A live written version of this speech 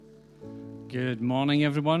Good morning,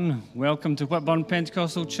 everyone. Welcome to Whitburn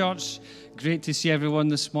Pentecostal Church. Great to see everyone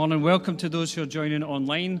this morning. Welcome to those who are joining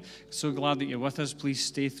online. So glad that you're with us. Please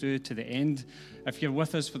stay through to the end. If you're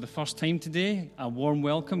with us for the first time today, a warm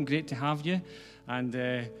welcome. Great to have you. And,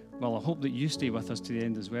 well, I hope that you stay with us to the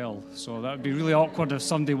end as well. So that would be really awkward if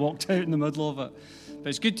somebody walked out in the middle of it. But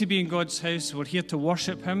it's good to be in God's house. We're here to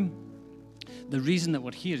worship Him. The reason that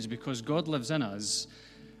we're here is because God lives in us.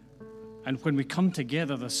 And when we come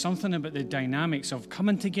together, there's something about the dynamics of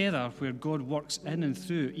coming together where God works in and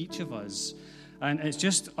through each of us. And it's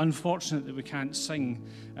just unfortunate that we can't sing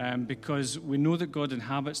because we know that God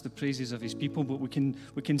inhabits the praises of His people, but we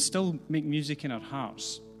can still make music in our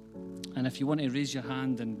hearts. And if you want to raise your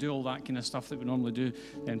hand and do all that kind of stuff that we normally do,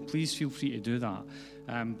 then please feel free to do that.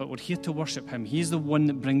 But we're here to worship Him. He's the one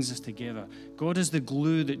that brings us together. God is the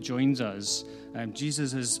glue that joins us.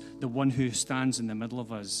 Jesus is the one who stands in the middle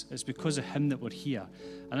of us. It's because of Him that we're here.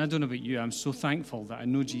 And I don't know about you, I'm so thankful that I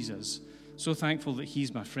know Jesus. So thankful that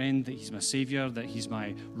He's my friend, that He's my Savior, that He's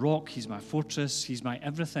my rock, He's my fortress, He's my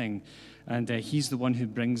everything. And He's the one who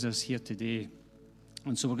brings us here today.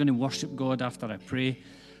 And so we're going to worship God after I pray.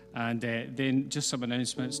 And then just some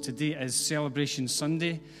announcements. Today is Celebration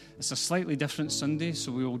Sunday. It's a slightly different Sunday,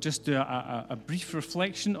 so we will just do a brief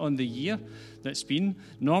reflection on the year that's been.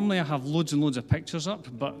 Normally I have loads and loads of pictures up,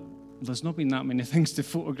 but there's not been that many things to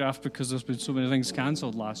photograph because there's been so many things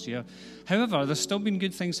cancelled last year. However, there's still been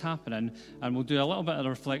good things happening, and we'll do a little bit of a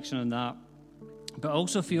reflection on that. But I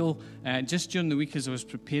also feel, just during the week as I was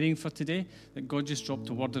preparing for today, that God just dropped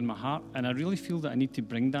a word in my heart, and I really feel that I need to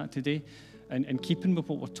bring that today. And in keeping with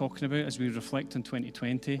what we're talking about as we reflect on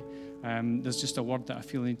 2020, there's just a word that I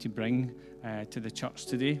feel I need to bring to the church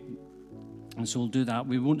today. And so we'll do that.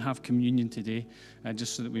 We won't have communion today,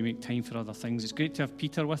 just so that we make time for other things. It's great to have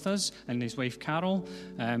Peter with us and his wife Carol.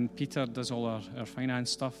 Peter does all our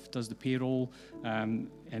finance stuff, does the payroll,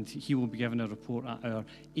 and he will be giving a report at our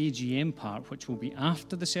AGM part, which will be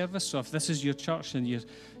after the service. So if this is your church and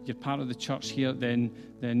you're part of the church here,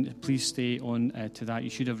 then please stay on to that. You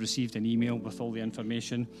should have received an email with all the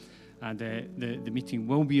information. And the meeting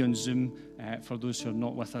will be on Zoom for those who are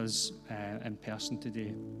not with us in person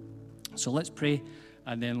today. So let's pray,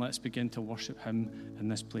 and then let's begin to worship Him in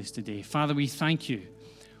this place today. Father, we thank You.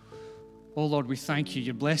 Oh, Lord, we thank You.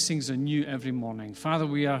 Your blessings are new every morning. Father,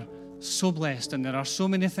 we are so blessed, and there are so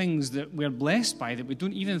many things that we're blessed by that we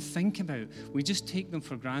don't even think about. We just take them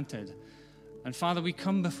for granted. And Father, we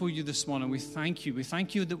come before You this morning. We thank You. We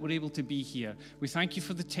thank You that we're able to be here. We thank You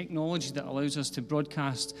for the technology that allows us to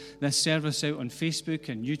broadcast this service out on Facebook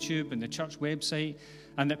and YouTube and the church website,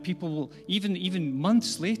 and that people will, even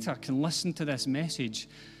months later, can listen to this message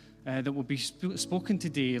that will be spoken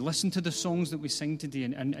today, listen to the songs that we sing today,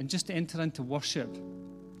 and just enter into worship.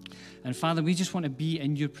 And Father, we just want to be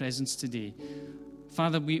in Your presence today.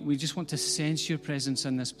 Father, we just want to sense Your presence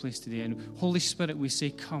in this place today. And Holy Spirit, we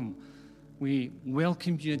say, come. We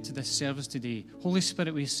welcome You into this service today. Holy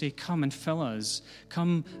Spirit, we say, come and fill us.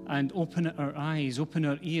 Come and open our eyes, open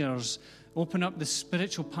our ears, open up the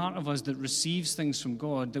spiritual part of us that receives things from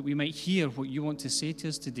God, that we might hear what You want to say to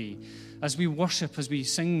us today. As we worship, as we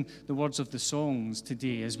sing the words of the songs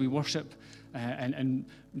today, as we worship and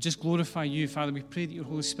just glorify You, Father, we pray that Your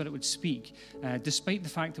Holy Spirit would speak, despite the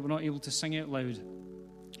fact that we're not able to sing out loud.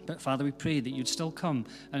 But Father, we pray that You'd still come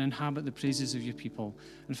and inhabit the praises of Your people.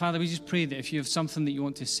 And Father, we just pray that if You have something that You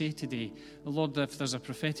want to say today, Lord, if there's a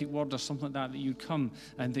prophetic word or something like that You'd come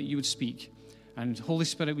and that You would speak. And Holy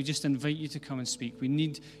Spirit, we just invite You to come and speak. We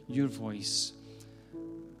need Your voice.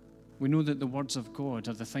 We know that the words of God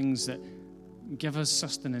are the things that give us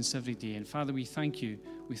sustenance every day. And Father, we thank You.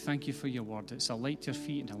 We thank You for Your word. It's a light to our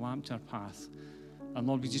feet and a lamp to our path. And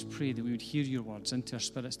Lord, we just pray that we would hear Your words into our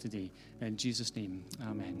spirits today. In Jesus' name,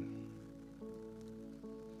 amen.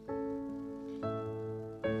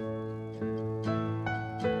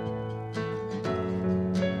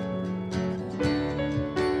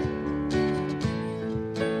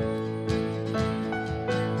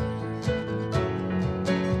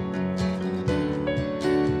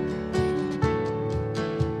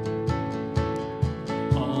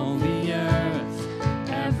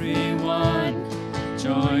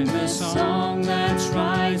 Join the song that's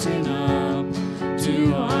rising up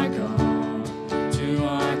to our God.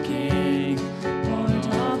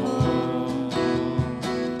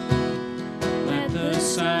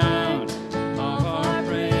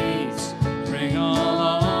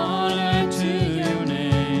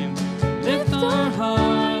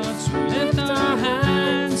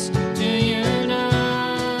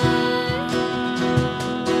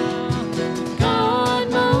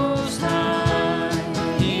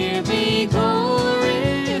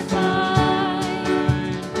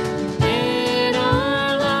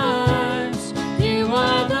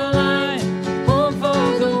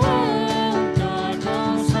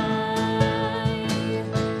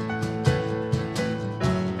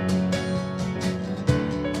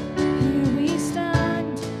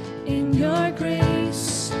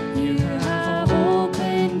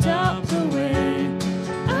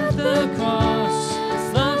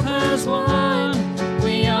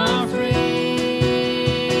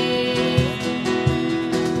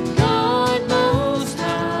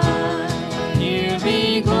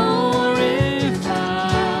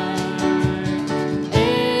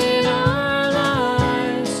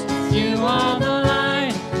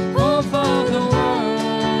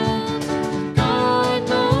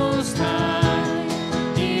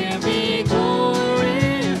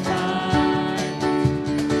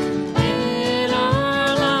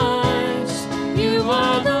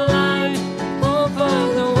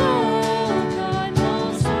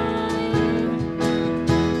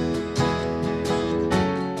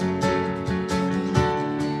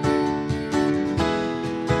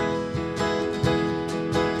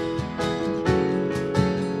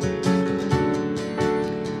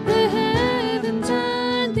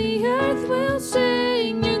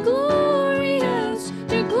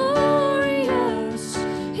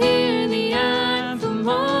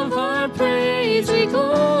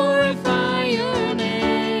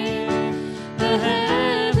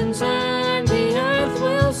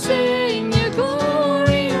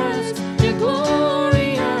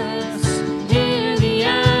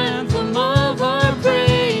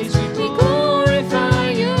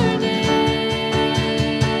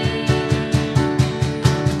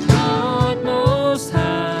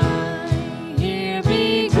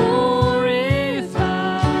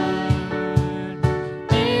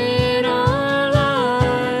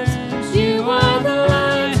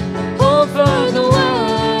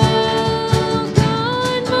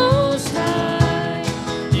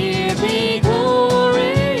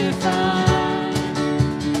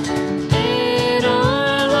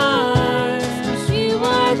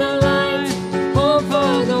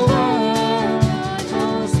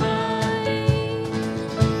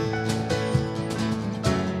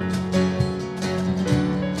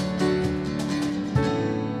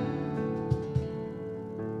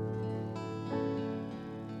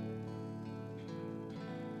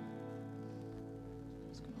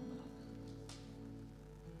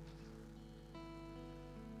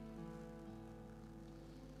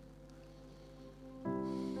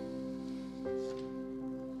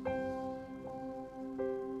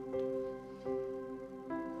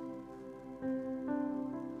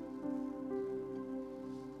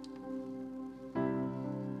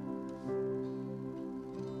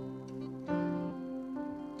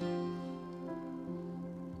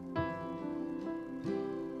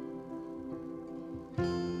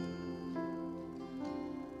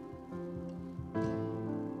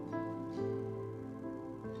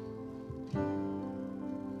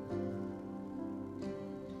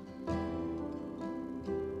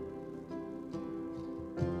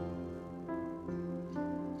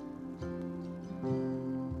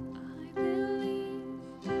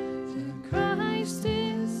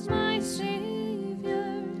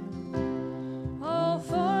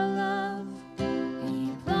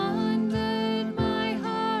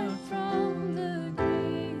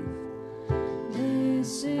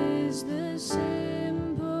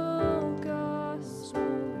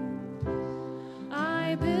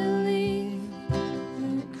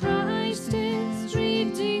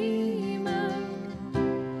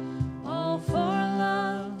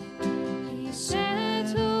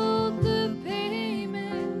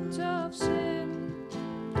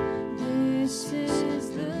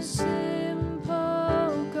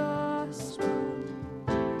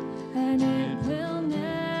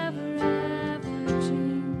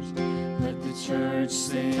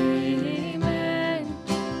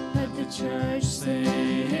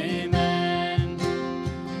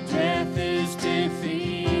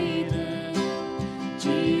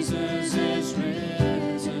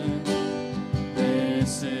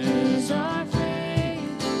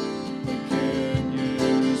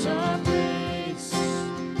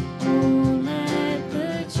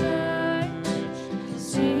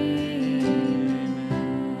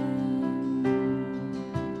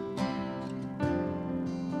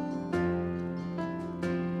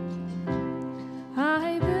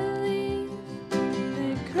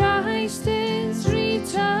 Christ is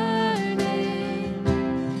returning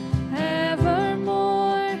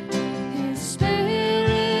evermore. His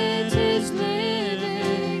Spirit is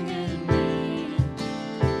living in me.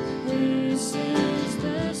 This is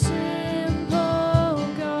the simple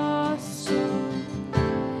gospel,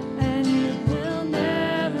 and it will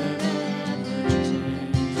never ever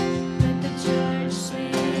change. Let the church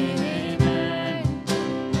say amen.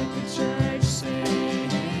 Let the church say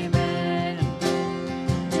amen.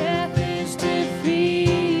 Death is defeated.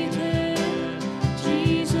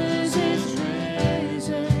 Jesus is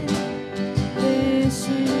risen. This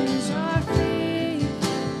is our faith,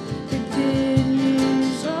 the good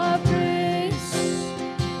news of grace.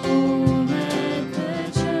 Oh, let the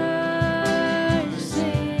church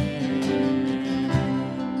say amen.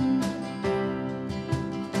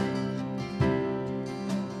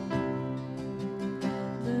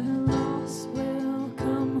 The lost will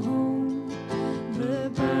come home, the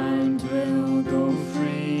blind will go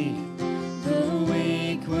free, the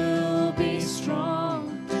weak will be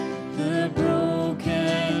strong, the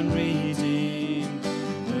broken redeemed,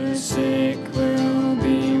 the sick will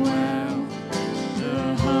be well,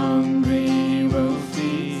 the hungry will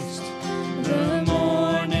feast, the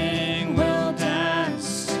mourning will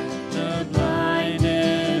dance, the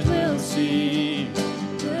blinded will see,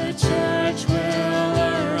 the church will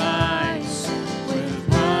arise with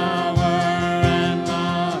power and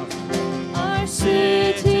love. Our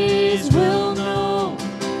cities will know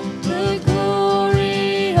the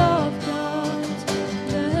glory of God.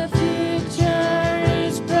 The future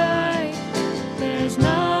is bright. There's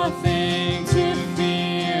nothing to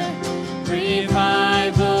fear.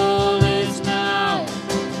 Revival is now.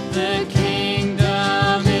 The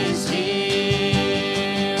kingdom is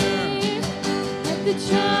here. Let the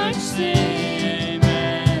church say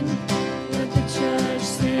amen. Let the church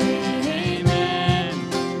say amen.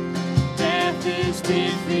 Death is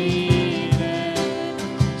defeated.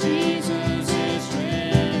 Jesus is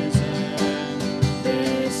risen.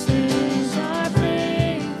 This is our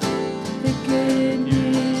faith, the good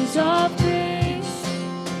news of grace.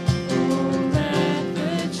 Oh, let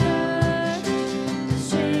the church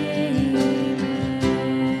say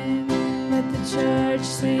amen. Let the church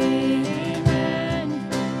say amen.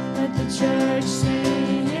 Let the church say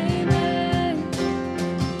amen.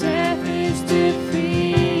 Death is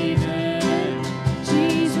defeated.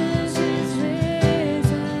 Jesus is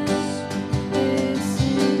risen. This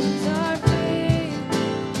is our faith,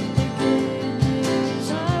 the good news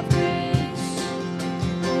of grace.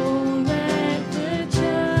 Oh, let the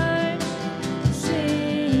church say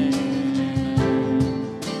amen.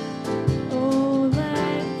 Oh,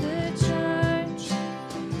 let the church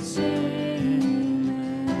say amen.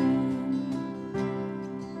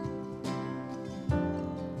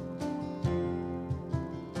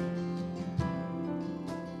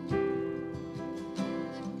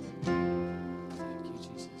 Thank you,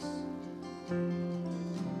 Jesus.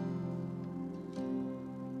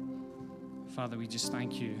 Father, we just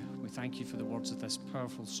thank you. We thank you for the words of this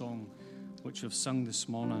powerful song which we've sung this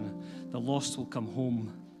morning. The lost will come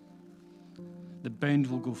home. The bound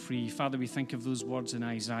will go free. Father, we think of those words in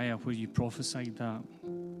Isaiah where you prophesied that.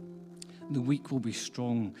 The weak will be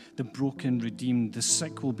strong, the broken redeemed, the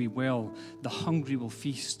sick will be well, the hungry will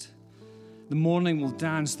feast. The mourning will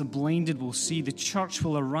dance, the blinded will see, the church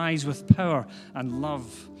will arise with power and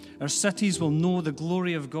love. Our cities will know the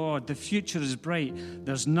glory of God. The future is bright.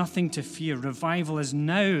 There's nothing to fear. Revival is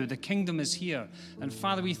now. The kingdom is here. And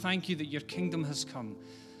Father, we thank you that your kingdom has come.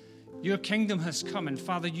 Your kingdom has come, and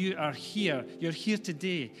Father, you are here. You're here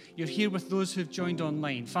today. You're here with those who've joined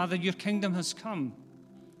online. Father, your kingdom has come.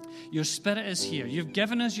 Your Spirit is here. You've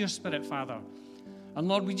given us your Spirit, Father. And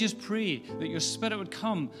Lord, we just pray that your Spirit would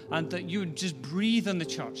come and that you would just breathe in the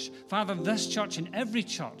church. Father, this church and every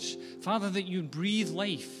church. Father, that you would breathe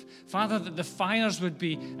life. Father, that the fires would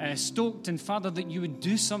be stoked, and Father, that you would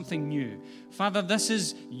do something new. Father, this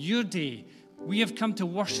is your day. We have come to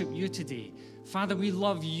worship you today. Father, we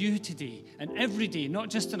love you today and every day, not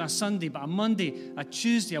just on a Sunday, but a Monday, a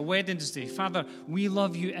Tuesday, a Wednesday. Father, we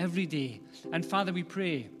love you every day. And Father, we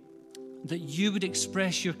pray that you would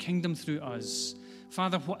express your kingdom through us.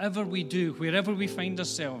 Father, whatever we do, wherever we find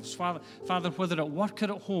ourselves, Father, whether at work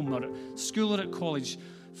or at home or at school or at college,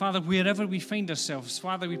 Father, wherever we find ourselves,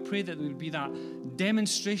 Father, we pray that there would be that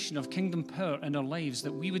demonstration of kingdom power in our lives,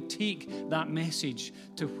 that we would take that message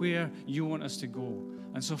to where you want us to go.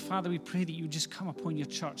 And so, Father, we pray that you would just come upon your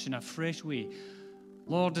church in a fresh way.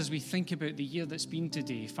 Lord, as we think about the year that's been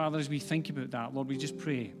today, Father, as we think about that, Lord, we just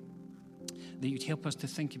pray that you'd help us to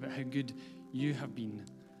think about how good you have been.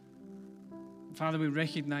 Father, we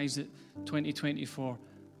recognize that 2024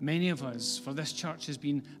 Many of us, for this church, has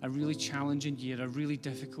been a really challenging year, a really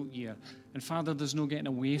difficult year. And Father, there's no getting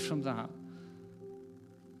away from that.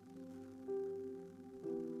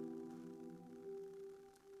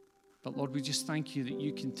 But Lord, we just thank you that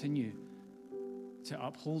you continue to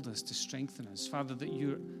uphold us, to strengthen us. Father, that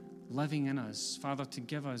you're living in us. Father, to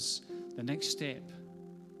give us the next step.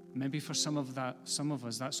 Maybe for some of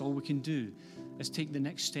us, that's all we can do, is take the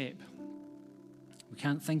next step. We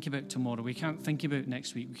can't think about tomorrow. We can't think about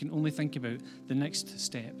next week. We can only think about the next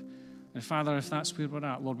step. And Father, if that's where we're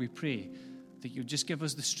at, Lord, we pray that you'll just give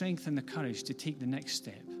us the strength and the courage to take the next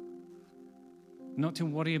step. Not to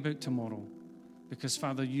worry about tomorrow, because,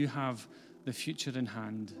 Father, you have the future in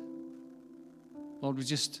hand. Lord, we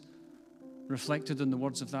just reflected on the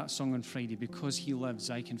words of that song on Friday. Because he lives,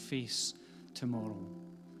 I can face tomorrow.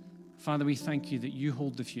 Father, we thank you that you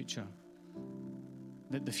hold the future,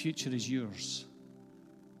 that the future is yours.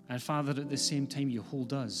 And Father, at the same time, you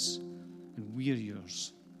hold us, and we're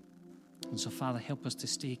yours. And so, Father, help us to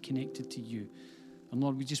stay connected to you. And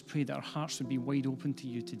Lord, we just pray that our hearts would be wide open to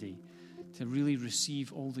you today, to really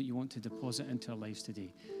receive all that you want to deposit into our lives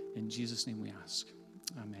today. In Jesus' name we ask.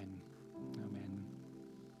 Amen. Amen.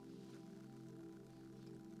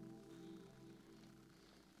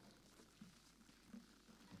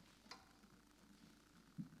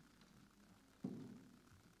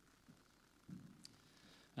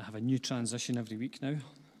 I have a new transition every week now.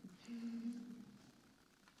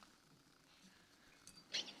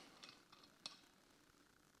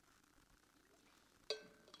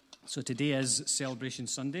 So today is Celebration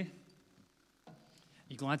Sunday. Are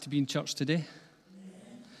you glad to be in church today?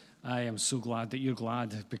 I am so glad that you're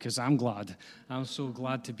glad, because I'm glad. I'm so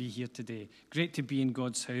glad to be here today. Great to be in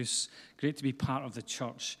God's house. Great to be part of the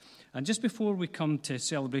church. And just before we come to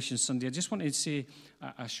Celebration Sunday, I just wanted to say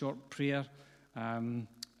a short prayer.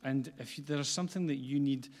 And if there's something that you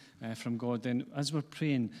need from God, then as we're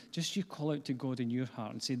praying, just you call out to God in your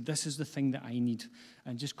heart and say, this is the thing that I need.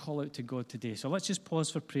 And just call out to God today. So let's just pause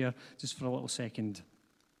for prayer just for a little second.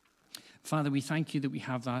 Father, we thank you that we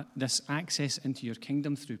have this access into your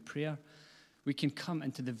kingdom through prayer. We can come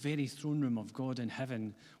into the very throne room of God in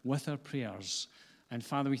heaven with our prayers. And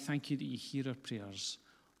Father, we thank you that you hear our prayers.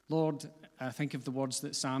 Lord, I think of the words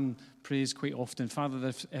that Sam prays quite often.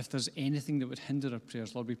 Father, if there's anything that would hinder our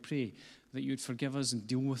prayers, Lord, we pray that you would forgive us and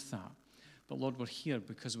deal with that. But Lord, we're here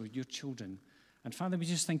because we're your children. And Father, we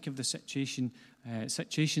just think of the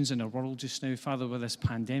situations in our world just now. Father, with this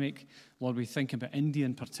pandemic, Lord, we think about India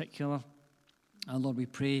in particular. And Lord, we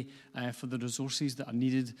pray for the resources that are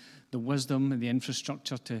needed, the wisdom and the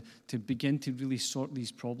infrastructure to begin to really sort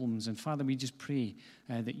these problems. And Father, we just pray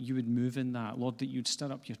that you would move in that. Lord, that you'd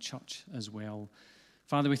stir up your church as well.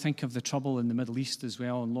 Father, we think of the trouble in the Middle East as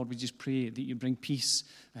well. And Lord, we just pray that you bring peace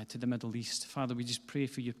to the Middle East. Father, we just pray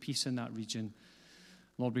for your peace in that region.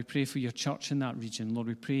 Lord, we pray for your church in that region. Lord,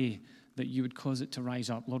 we pray that you would cause it to rise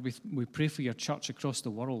up. Lord, we pray for your church across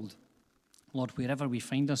the world. Lord, wherever we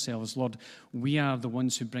find ourselves, Lord, we are the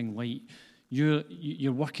ones who bring light.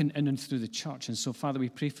 You're working in and through the church. And so, Father, we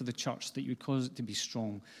pray for the church that you would cause it to be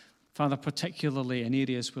strong. Father, particularly in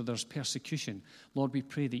areas where there's persecution, Lord, we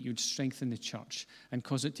pray that you'd strengthen the church and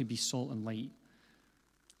cause it to be salt and light.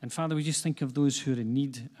 And Father, we just think of those who are in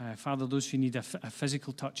need. Father, those who need a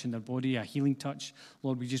physical touch in their body, a healing touch.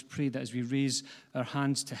 Lord, we just pray that as we raise our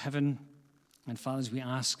hands to heaven, and Father, as we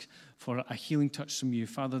ask for a healing touch from you,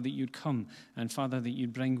 Father, that you'd come, and Father, that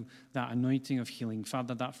you'd bring that anointing of healing,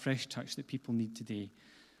 Father, that fresh touch that people need today.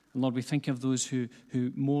 And Lord, we think of those who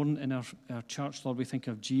mourn in our church. Lord, we think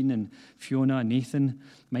of Jean and Fiona, Nathan,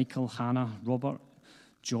 Michael, Hannah, Robert,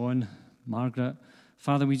 John, Margaret.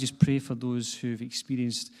 Father, we just pray for those who've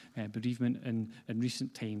experienced bereavement in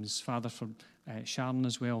recent times. Father, for Sharon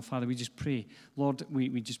as well. Father, we just pray. Lord,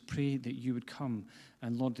 we just pray that you would come,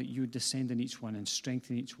 and Lord, that you would descend on each one and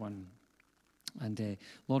strengthen each one. And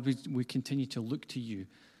Lord, we continue to look to you.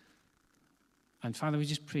 And Father, we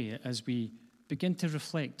just pray as we begin to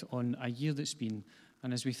reflect on a year that's been,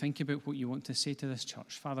 and as we think about what you want to say to this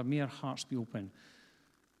church, Father, may our hearts be open.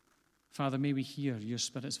 Father, may we hear your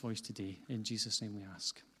Spirit's voice today. In Jesus' name we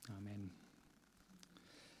ask. Amen.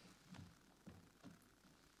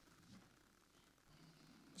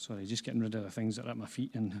 Sorry, just getting rid of the things that are at my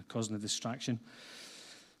feet and causing a distraction.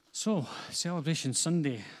 So, Celebration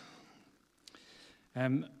Sunday.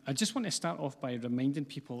 I just want to start off by reminding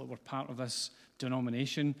people that we're part of this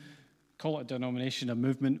denomination. Call it a denomination, a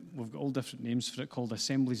movement. We've got all different names for it, called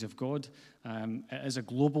Assemblies of God. It is a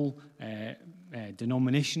global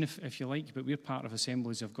denomination, if you like, but we're part of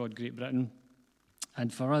Assemblies of God Great Britain.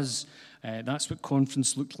 And for us, that's what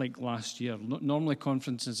conference looked like last year. Normally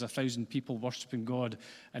conference is 1,000 people worshipping God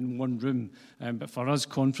in one room. But for us,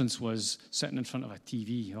 conference was sitting in front of a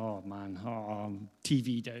TV. Oh, man,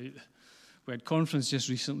 TV'd out. We had conference just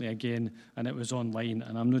recently again, and it was online.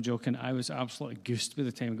 And I'm not joking, I was absolutely goosed by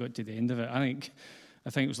the time I got to the end of it. I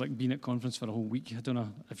think it was like being at conference for a whole week. I don't know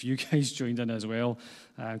if you guys joined in as well.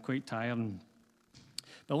 Quite tiring.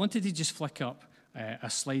 But I wanted to just flick up a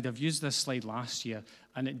slide. I've used this slide last year,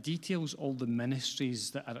 and it details all the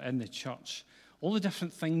ministries that are in the church, all the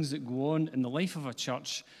different things that go on in the life of a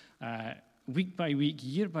church, week by week,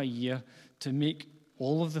 year by year, to make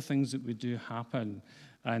all of the things that we do happen.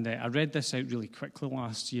 And I read this out really quickly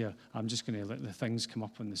last year. I'm just going to let the things come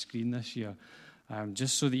up on the screen this year,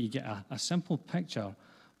 just so that you get a simple picture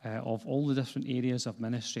of all the different areas of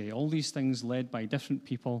ministry, all these things led by different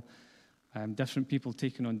people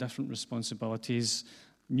taking on different responsibilities,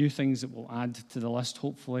 new things that will add to the list,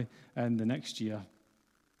 hopefully, in the next year.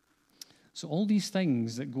 So all these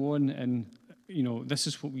things that go on, and, this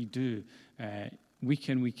is what we do week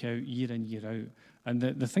in, week out, year in, year out. And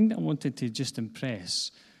the thing that I wanted to just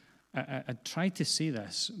impress, I tried to say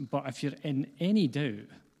this, but if you're in any doubt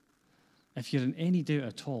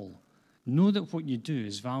at all, know that what you do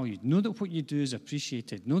is valued. Know that what you do is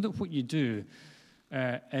appreciated. Know that what you do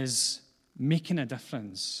is making a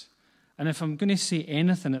difference. And if I'm going to say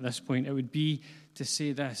anything at this point, it would be to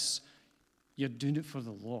say this: you're doing it for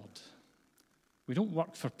the Lord. We don't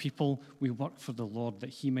work for people, we work for the Lord, that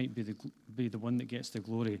he might be the one that gets the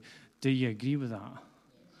glory. Do you agree with that?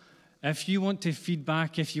 If you want to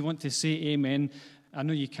feedback, if you want to say amen, I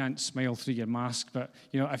know you can't smile through your mask, but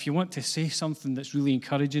if you want to say something that's really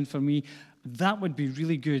encouraging for me, that would be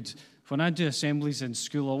really good. When I do assemblies in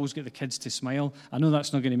school, I always get the kids to smile. I know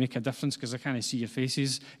that's not going to make a difference because I can't see your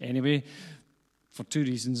faces anyway, for two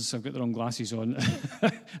reasons. I've got the wrong glasses on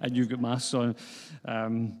and you've got masks on.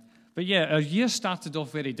 But yeah, our year started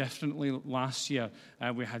off very differently last year.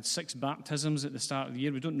 We had 6 baptisms at the start of the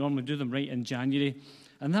year. We don't normally do them right in January.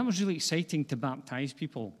 And that was really exciting to baptize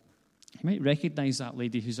people. You might recognize that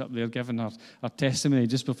lady who's up there giving her testimony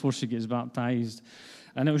just before she gets baptized.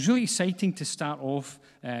 And it was really exciting to start off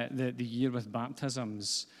the year with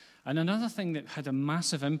baptisms. And another thing that had a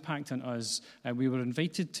massive impact on us, we were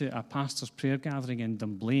invited to a pastor's prayer gathering in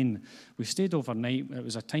Dunblane. We stayed overnight. It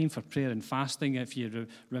was a time for prayer and fasting. If you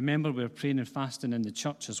remember, we were praying and fasting in the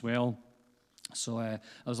church as well. So I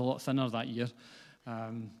was a lot thinner that year.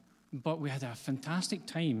 But we had a fantastic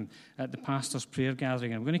time at the pastor's prayer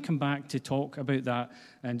gathering. I'm going to come back to talk about that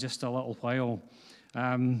in just a little while.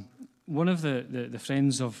 One of the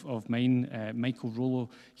friends of mine, Michael Rollo,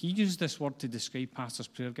 he used this word to describe pastor's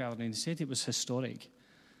prayer gathering. He said it was historic.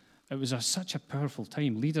 It was such a powerful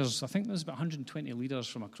time. Leaders, I think there's about 120 leaders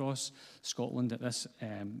from across Scotland at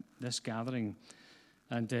this gathering.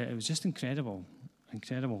 And it was just incredible.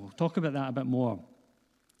 We'll talk about that a bit more.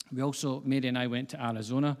 We also, Mary and I went to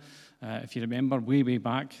Arizona, if you remember, way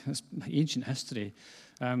back. It's ancient history.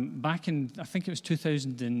 Back in, I think it was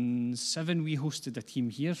 2007, we hosted a team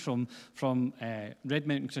here from Red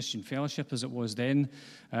Mountain Christian Fellowship, as it was then.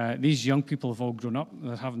 These young people have all grown up.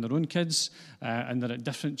 They're having their own kids, and they're at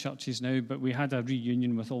different churches now. But we had a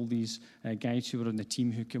reunion with all these guys who were on the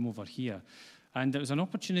team who came over here. And it was an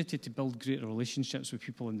opportunity to build greater relationships with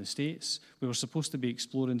people in the States. We were supposed to be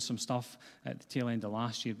exploring some stuff at the tail end of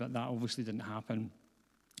last year, but that obviously didn't happen.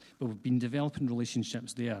 But we've been developing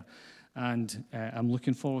relationships there, and I'm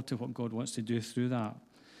looking forward to what God wants to do through that.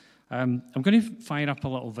 I'm going to fire up a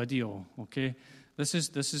little video, okay? This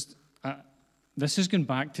is going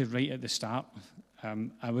back to right at the start.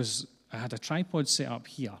 I had a tripod set up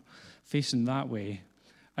here, facing that way.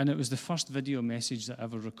 And it was the first video message that I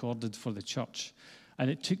ever recorded for the church. And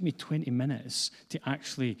it took me 20 minutes to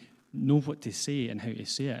actually know what to say and how to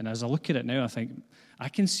say it. And as I look at it now, I think, I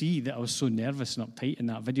can see that I was so nervous and uptight in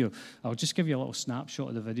that video. I'll just give you a little snapshot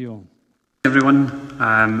of the video. Everyone,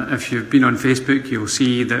 if you've been on Facebook, you'll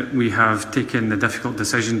see that we have taken the difficult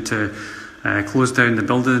decision to close down the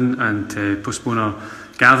building and to postpone our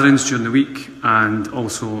gatherings during the week, and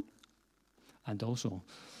also,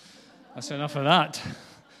 that's enough of that.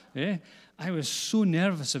 Yeah, I was so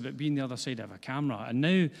nervous about being the other side of a camera, and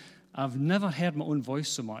now I've never heard my own voice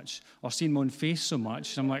so much or seen my own face so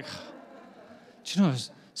much. I'm like, do you know,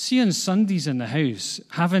 seeing Sundays in the house,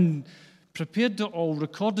 having prepared it all,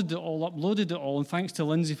 recorded it all, uploaded it all, and thanks to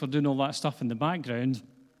Lindsay for doing all that stuff in the background,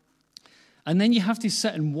 and then you have to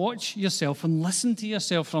sit and watch yourself and listen to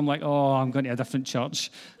yourself, and I'm like, oh, I'm going to a different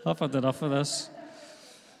church. I've had enough of this.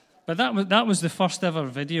 But that was the first ever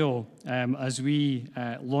video as we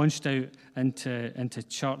launched out into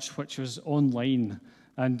church, which was online.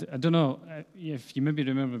 And I don't know if you maybe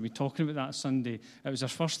remember me talking about that Sunday. It was our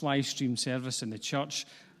first live stream service in the church.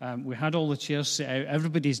 We had all the chairs set out.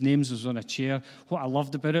 Everybody's names was on a chair. What I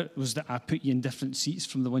loved about it was that I put you in different seats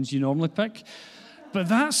from the ones you normally pick. But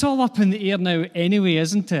that's all up in the air now anyway,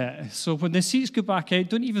 isn't it? So when the seats go back out,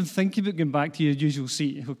 don't even think about going back to your usual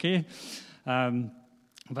seat, okay?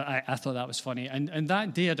 But I thought that was funny. And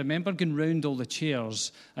that day, I remember going round all the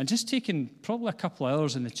chairs and just taking probably a couple of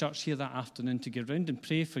hours in the church here that afternoon to go round and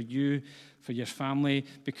pray for you, for your family,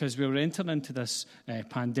 because we were entering into this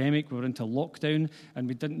pandemic. We were into lockdown, and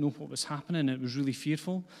we didn't know what was happening. It was really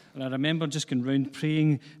fearful. And I remember just going round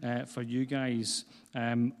praying for you guys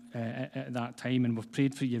at that time, and we've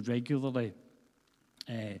prayed for you regularly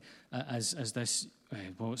as this,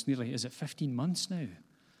 well, it's nearly, is it 15 months now?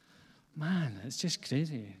 Man, it's just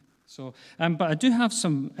crazy. So, but I do have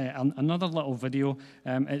some another little video.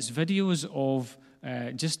 It's videos of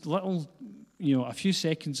just little, a few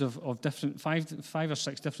seconds of different five or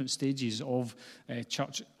six different stages of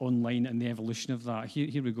church online and the evolution of that.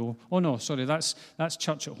 Here we go. Oh no, sorry, that's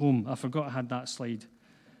church at home. I forgot I had that slide.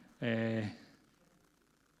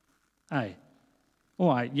 Aye. Oh,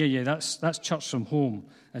 aye. Yeah. That's church from home,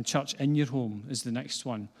 and church in your home is the next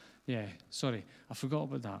one. Yeah, sorry, I forgot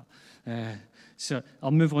about that. So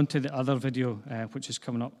I'll move on to the other video, which is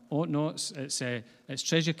coming up. Oh no, it's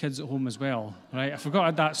Treasure Kids at home as well, right? I forgot I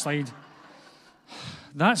had that slide.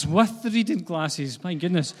 That's with the reading glasses. My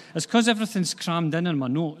goodness, it's because everything's crammed in my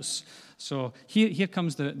notes. So here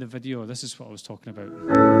comes the video. This is what I was talking about.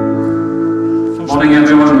 Morning,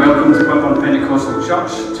 everyone. Welcome to Whitburn Pentecostal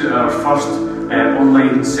Church to our first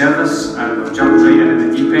online service, and we've jumped right in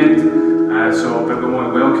at the deep end. But we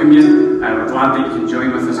want to welcome you. We're glad that you can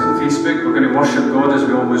join with us on Facebook. We're going to worship God as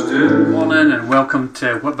we always do. Good morning and welcome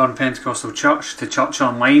to Whitburn Pentecostal Church, to Church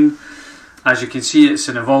Online. As you can see, it's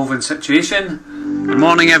an evolving situation. Good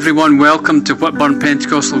morning, everyone. Welcome to Whitburn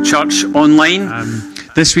Pentecostal Church Online.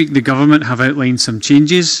 This week the government have outlined some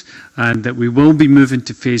changes, and that we will be moving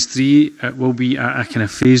to phase 3. It will be a kind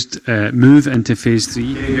of phased move into phase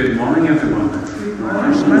 3. Good morning, everyone.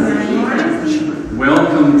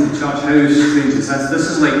 Welcome to Church House. This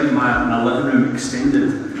is like my living room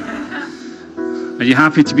extended. Are you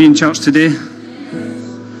happy to be in church today?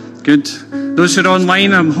 Good. Those who are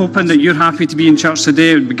online, I'm hoping that you're happy to be in church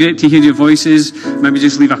today. It would be great to hear your voices. Maybe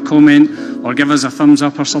just leave a comment or give us a thumbs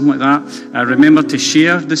up or something like that. Remember to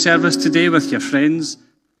share the service today with your friends.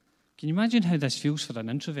 Can you imagine how this feels for an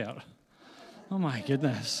introvert? Oh my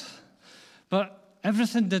goodness. But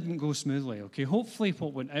everything didn't go smoothly, okay? Hopefully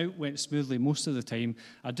what went out went smoothly most of the time.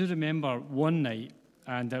 I do remember one night,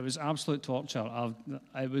 and it was absolute torture.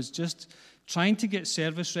 I was just trying to get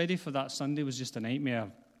service ready for that Sunday was just a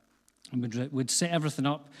nightmare. And we'd set everything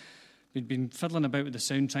up. We'd been fiddling about with the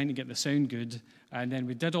sound, trying to get the sound good. And then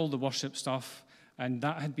we did all the worship stuff, and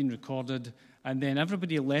that had been recorded. And then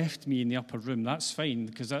everybody left me in the upper room. That's fine,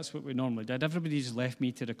 because that's what we normally did. Everybody just left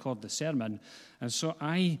me to record the sermon. And so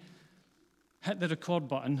I hit the record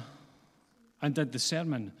button and did the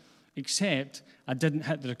sermon, except I didn't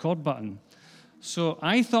hit the record button. So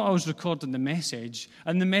I thought I was recording the message,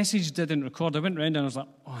 and the message didn't record. I went round and I was like,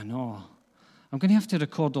 oh no, I'm going to have to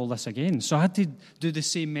record all this again. So I had to do the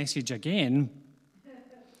same message again.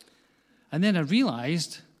 And then I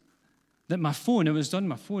realised that my phone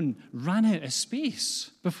ran out of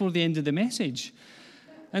space before the end of the message.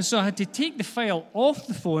 And so I had to take the file off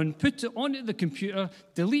the phone, put it onto the computer,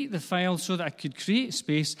 delete the file so that I could create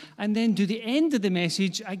space, and then do the end of the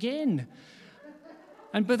message again.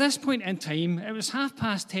 And by this point in time, it was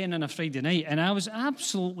 10:30 on a Friday night, and I was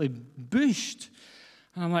absolutely bushed.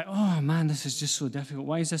 And I'm like, oh man, this is just so difficult.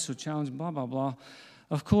 Why is this so challenging? Blah, blah, blah.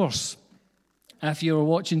 Of course, if you were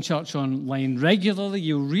watching church online regularly,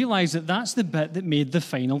 you'll realise that that's the bit that made the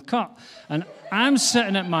final cut. And I'm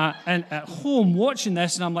sitting at home watching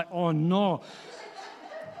this, and I'm like, oh no.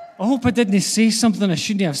 I hope I didn't say something I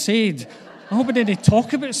shouldn't have said. I hope I didn't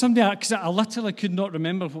talk about something, because I literally could not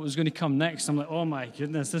remember what was going to come next. I'm like, oh my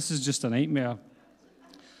goodness, this is just a nightmare.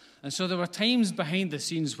 And so there were times behind the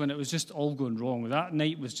scenes when it was just all going wrong. That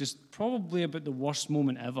night was just probably about the worst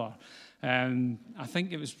moment ever. I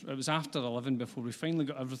think it was after 11 before we finally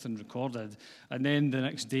got everything recorded. And then the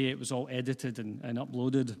next day it was all edited and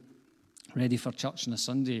uploaded, ready for church on a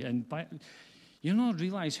Sunday. And you don't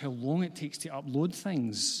realise how long it takes to upload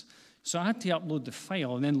things. So I had to upload the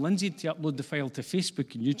file, and then Lindsay had to upload the file to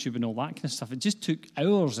Facebook and YouTube and all that kind of stuff. It just took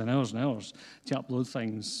hours and hours and hours to upload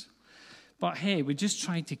things. But hey, we just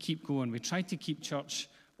tried to keep going. We tried to keep church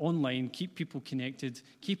online, keep people connected,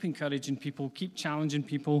 keep encouraging people, keep challenging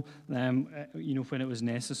people, when it was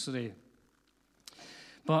necessary.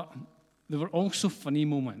 But there were also funny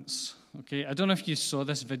moments, okay? I don't know if you saw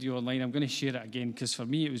this video online. I'm going to share it again because for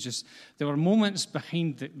me it was just, there were moments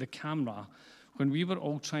behind the camera when we were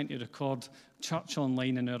all trying to record church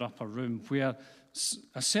online in our upper room where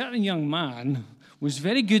a certain young man was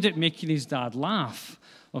very good at making his dad laugh,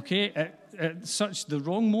 okay, at such the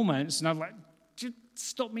wrong moments. And I'm like,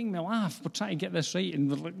 stop making me laugh. We're trying to get this right. And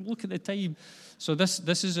we're like, look at the time. So this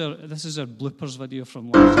is our bloopers video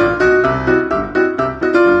from last year.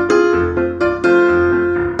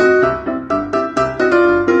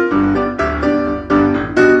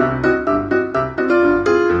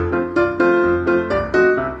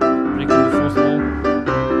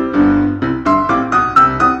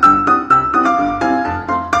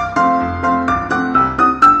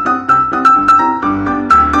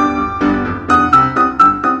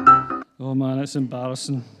 It's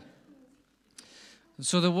embarrassing.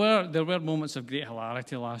 So there were moments of great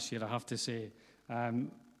hilarity last year, I have to say, and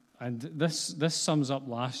this sums up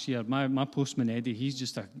last year. My postman Eddie, he's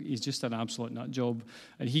just an absolute nut job,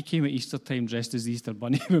 and he came at Easter time dressed as the Easter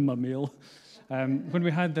Bunny with my mail. When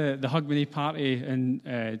we had the Hogmanay party in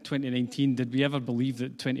 2019, did we ever believe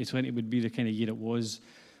that 2020 would be the kind of year it was?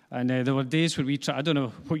 And there were days where we tried. I don't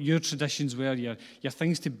know what your traditions were, your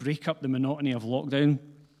things to break up the monotony of lockdown.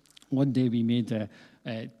 One day we made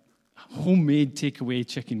homemade takeaway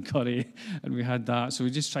chicken curry, and we had that. So we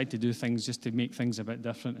just tried to do things just to make things a bit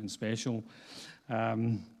different and special.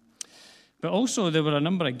 But also there were a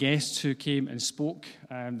number of guests who came and spoke.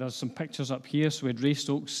 There's some pictures up here. So we had Ray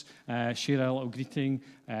Stokes share a little greeting.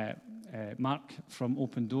 Mark from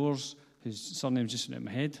Open Doors, whose surname's just out of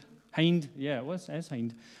my head. Hind, yeah, it is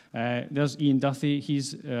Hind. There's Ian Duthie,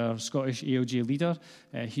 he's our Scottish ALJ leader.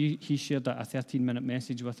 He shared a 13-minute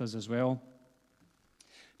message with us as well.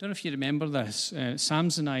 Don't know if you remember this.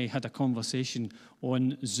 Sams and I had a conversation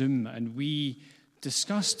on Zoom, and we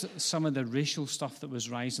discussed some of the racial stuff that was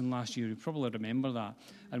rising last year. You probably remember that.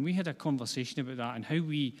 And we had a conversation about that and how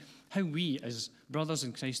we as brothers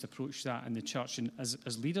in Christ approach that in the church, and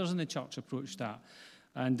as leaders in the church approach that.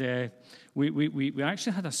 And we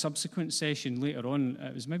actually had a subsequent session later on.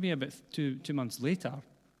 It was maybe about two months later,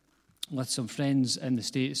 with some friends in the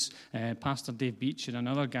States, Pastor Dave Beach and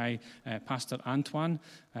another guy, Pastor Antoine,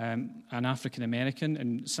 an African-American.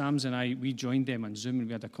 And Sams and I, we joined them on Zoom and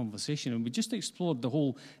we had a conversation. And we just explored the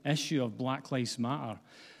whole issue of Black Lives Matter.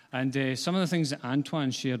 And some of the things that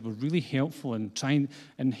Antoine shared were really helpful in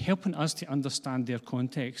helping us to understand their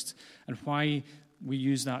context and why we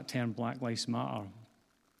use that term Black Lives Matter.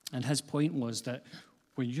 And his point was that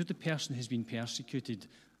when you're the person who's been persecuted,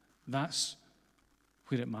 that's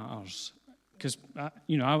where it matters. Because,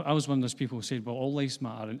 I was one of those people who said, well, all lives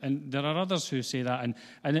matter. And there are others who say that,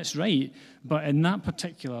 and it's right. But in that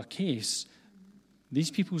particular case,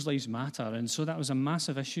 these people's lives matter. And so that was a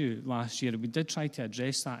massive issue last year. We did try to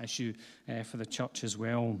address that issue for the church as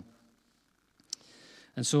well.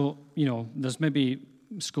 And so, there's maybe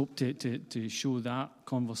scope to show that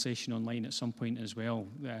conversation online at some point as well.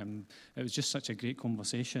 It was just such a great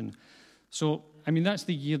conversation. So, that's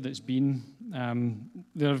the year that's been.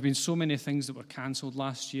 There have been so many things that were cancelled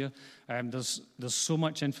last year. There's so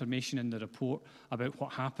much information in the report about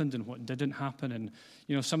what happened and what didn't happen, and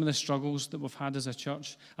some of the struggles that we've had as a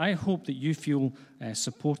church. I hope that you feel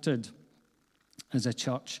supported as a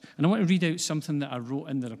church. And I want to read out something that I wrote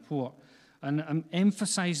in the report. And I'm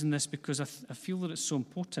emphasizing this because I feel that it's so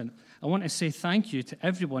important. I want to say thank you to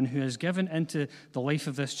everyone who has given into the life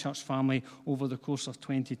of this church family over the course of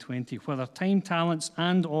 2020, whether time, talents,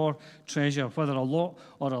 and or treasure, whether a lot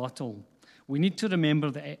or a little. We need to remember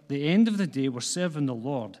that at the end of the day, we're serving the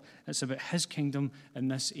Lord. It's about His kingdom in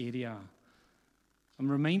this area. I'm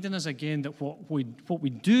reminding us again that what we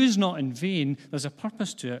do is not in vain. There's a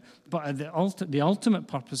purpose to it, but the ultimate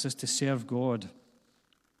purpose is to serve God.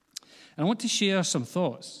 And I want to share some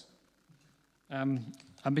thoughts.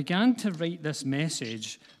 I began to write this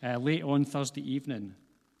message late on Thursday evening.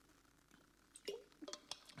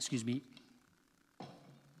 Excuse me.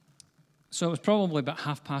 So it was probably about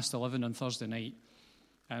 11:30 on Thursday night.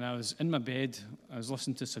 And I was in my bed, I was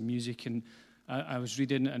listening to some music, and I was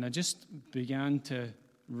reading, and I just began to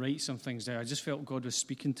write some things down. I just felt God was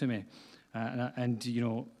speaking to me.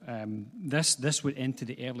 This would enter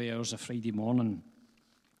the early hours of Friday morning.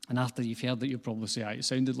 And after you've heard that, you'll probably say, it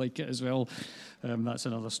sounded like it as well. That's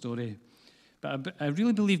another story. But I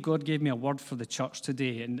really believe God gave me a word for the church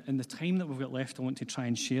today. And in the time that we've got left, I want to try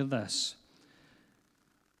and share this.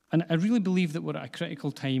 And I really believe that we're at a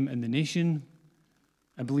critical time in the nation,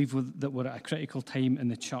 I believe that we're at a critical time in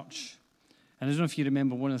the church. And I don't know if you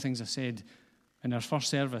remember one of the things I said in our first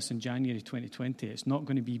service in January 2020. It's not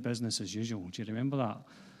going to be business as usual. Do you remember that?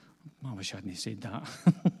 I wish I hadn't said that.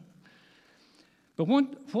 But what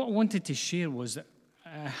I wanted to share was that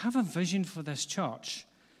I have a vision for this church,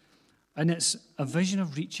 and it's a vision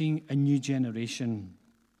of reaching a new generation.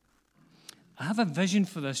 I have a vision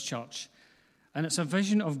for this church, and it's a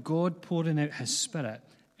vision of God pouring out his Spirit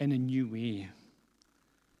in a new way.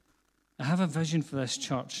 I have a vision for this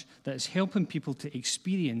church that is helping people to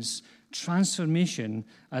experience transformation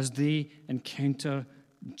as they encounter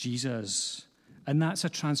Jesus. And that's a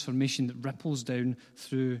transformation that ripples down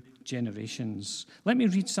through generations. Let me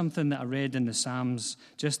read something that I read in the Psalms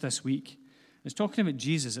just this week. It's talking about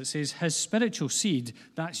Jesus. It says, his spiritual seed,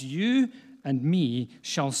 that's you and me,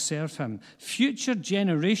 shall serve him. Future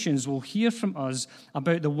generations will hear from us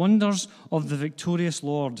about the wonders of the victorious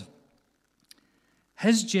Lord.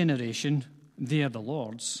 His generation, they are the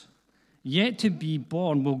Lord's, yet to be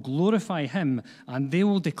born will glorify him, and they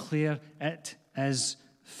will declare it is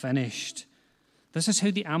finished. This is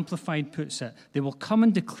how the Amplified puts it. They will come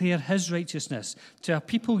and declare his righteousness to a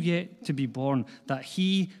people yet to be born, that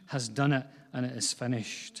he has done it and it is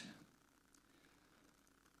finished.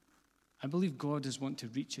 I believe God is wanting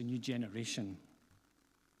to reach a new generation.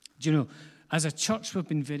 Do you know, as a church, we've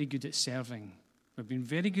been very good at serving. We've been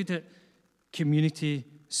very good at community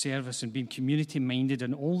service and being community-minded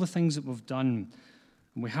and all the things that we've done.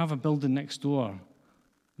 And we have a building next door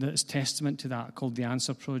that's testament to that called the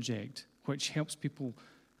Answer Project, which helps people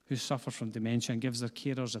who suffer from dementia and gives their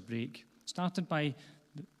carers a break. Started by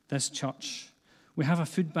this church. We have a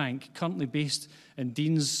food bank currently based in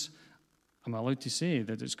Deans. Am I allowed to say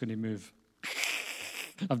that it's going to move?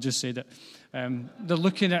 I've just said it. They're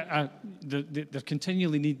looking at, they're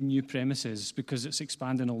continually needing new premises because it's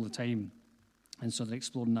expanding all the time. And so they're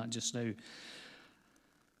exploring that just now.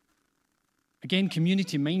 Again,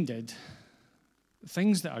 community-minded,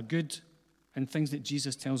 things that are good and things that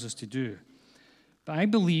Jesus tells us to do. But I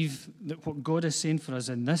believe that what God is saying for us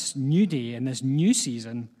in this new day, in this new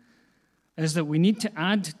season, is that we need to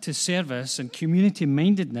add to service and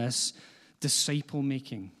community-mindedness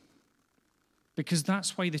disciple-making. Because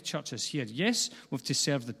that's why the church is here. Yes, we have to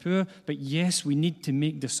serve the poor, but yes, we need to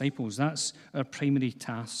make disciples. That's our primary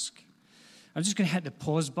task. I'm just going to hit the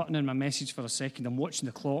pause button in my message for a second. I'm watching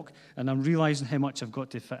the clock, and I'm realizing how much I've got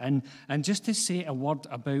to fit in. And just to say a word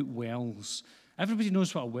about wells. Everybody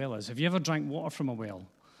knows what a well is. Have you ever drank water from a well?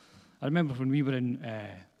 I remember when we were in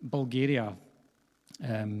Bulgaria,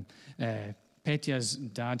 Petya's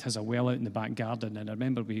dad has a well out in the back garden, and I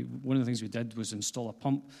remember one of the things we did was install a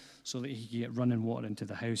pump so that he could get running water into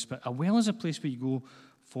the house. But a well is a place where you go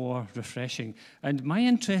for refreshing. And my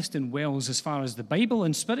interest in wells, as far as the Bible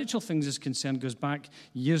and spiritual things is concerned, goes back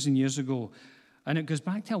years and years ago. And it goes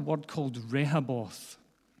back to a word called Rehoboth.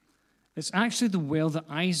 It's actually the well that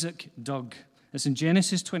Isaac dug. It's in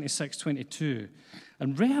Genesis 26:22.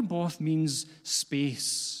 And Rehoboth means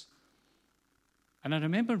space. And I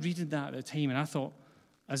remember reading that at the time, and I thought,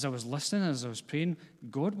 as I was listening, as I was praying,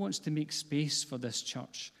 God wants to make space for this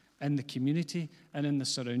church in the community and in the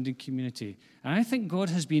surrounding community. And I think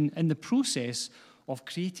God has been in the process of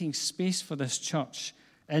creating space for this church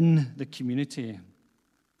in the community.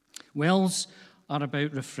 Wells are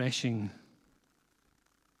about refreshing.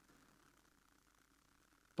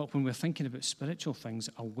 But when we're thinking about spiritual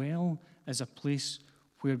things, a well is a place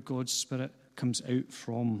where God's Spirit comes out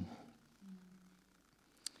from.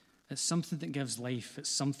 It's something that gives life. It's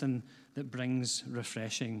something that brings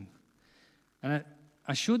refreshing. And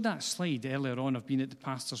I showed that slide earlier on of being at the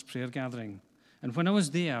pastor's prayer gathering. And when I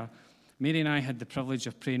was there, Mary and I had the privilege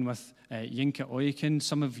of praying with Yinka Oyukin.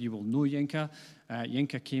 Some of you will know Yinka.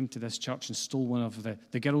 Yinka came to this church and stole one of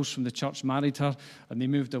the girls from the church, married her, and they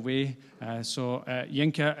moved away. So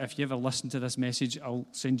Yinka, if you ever listen to this message, I'll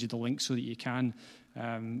send you the link so that you can.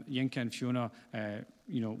 Yinka and Fiona,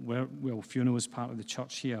 Fiona was part of the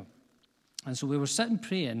church here. And so we were sitting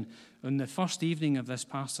praying on the first evening of this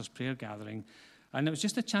pastor's prayer gathering, and it was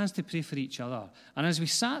just a chance to pray for each other. And as we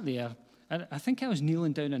sat there, I think I was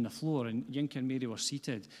kneeling down on the floor, and Yinka and Mary were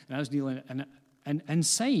seated, and I was kneeling, and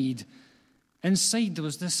inside there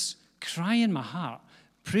was this cry in my heart,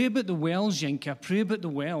 pray about the wells, Yinka, pray about the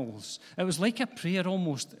wells. It was like a prayer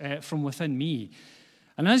almost from within me.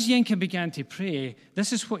 And as Yinka began to pray,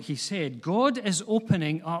 this is what he said: God is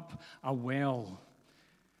opening up a well.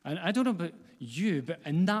 And I don't know about you, but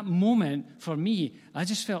in that moment, for me, I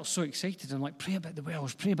just felt so excited. I'm like, pray about the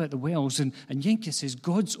wells, pray about the wells. And Yinka says,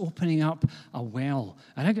 God's opening up a well.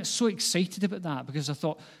 And I got so excited about that because I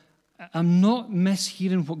thought, I'm not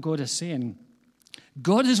mishearing what God is saying.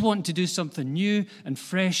 God is wanting to do something new and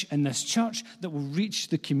fresh in this church that will reach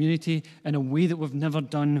the community in a way that we've never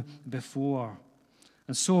done before.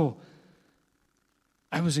 And so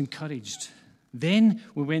I was encouraged. Then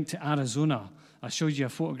we went to Arizona. I showed you a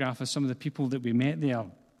photograph of some of the people that we met there.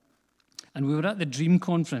 And we were at the Dream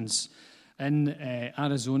Conference in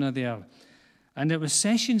Arizona there. And it was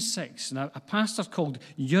session 6. And a pastor called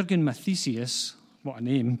Jürgen Mathesius, what a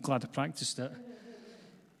name, glad I practiced it.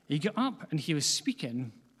 He got up and he was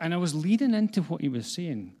speaking, and I was leading into what he was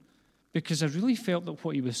saying because I really felt that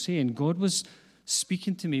what he was saying, God was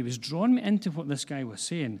speaking to me, he was drawing me into what this guy was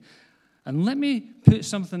saying. And let me put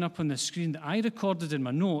something up on the screen that I recorded in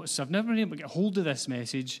my notes. I've never been able to get hold of this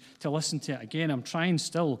message to listen to it again. I'm trying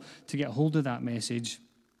still to get hold of that message.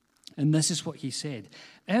 And this is what he said.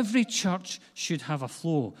 Every church should have a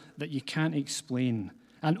flow that you can't explain,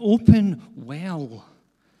 an open well.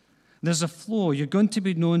 There's a flow. You're going to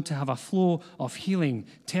be known to have a flow of healing,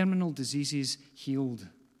 terminal diseases healed.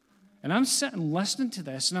 And I'm sitting listening to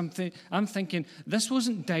this, and I'm thinking, this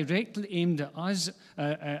wasn't directly aimed at us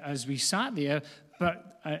as we sat there,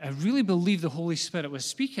 but I really believe the Holy Spirit was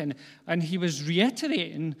speaking, and he was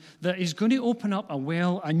reiterating that he's going to open up a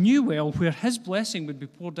well, a new well, where his blessing would be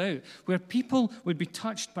poured out, where people would be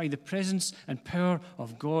touched by the presence and power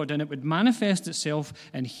of God, and it would manifest itself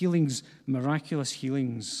in healings, miraculous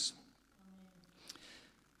healings.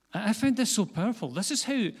 I found this so powerful. This is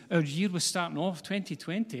how our year was starting off,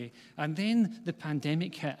 2020, and then the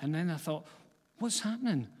pandemic hit, and then I thought, what's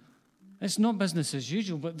happening? It's not business as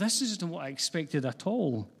usual, but this isn't what I expected at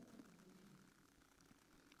all.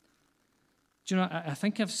 Do you know, I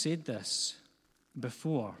think I've said this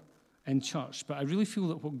before in church, but I really feel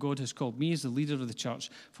that what God has called me as the leader of the church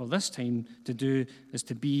for this time to do is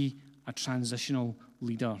to be a transitional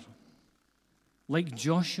leader. Like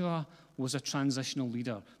Joshua was a transitional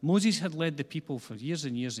leader. Moses had led the people for years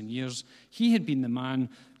and years and years. He had been the man.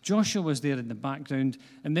 Joshua was there in the background.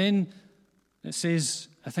 And then it says,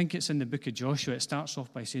 I think it's in the book of Joshua, it starts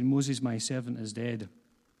off by saying, Moses, my servant, is dead.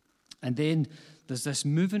 And then there's this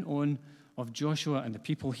moving on of Joshua and the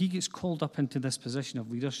people. He gets called up into this position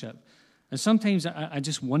of leadership. And sometimes I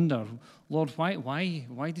just wonder, Lord,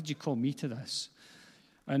 why did you call me to this?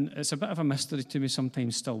 And it's a bit of a mystery to me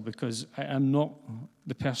sometimes still, because I am not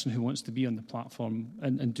the person who wants to be on the platform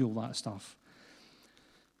and do all that stuff.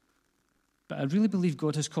 But I really believe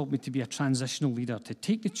God has called me to be a transitional leader, to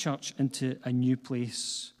take the church into a new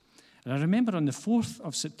place. And I remember on the 4th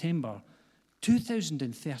of September,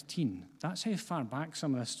 2013, that's how far back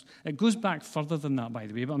some of this, it goes back further than that, by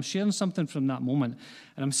the way, but I'm sharing something from that moment.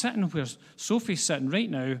 And I'm sitting where Sophie's sitting right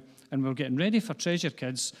now, and we're getting ready for Treasure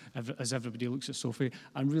Kids, as everybody looks at Sophie.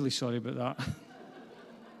 I'm really sorry about that. I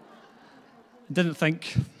didn't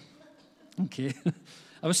think, okay.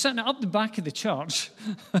 I was sitting up the back of the church,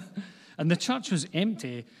 and the church was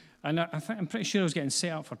empty, and I'm pretty sure I was getting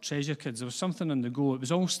set up for Treasure Kids. There was something on the go. It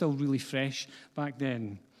was all still really fresh back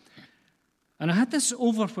then. And I had this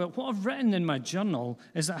what I've written in my journal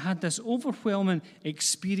is that I had this overwhelming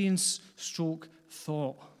experience stroke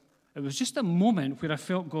thought. It was just a moment where I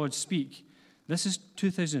felt God speak. This is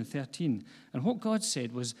 2013. And what God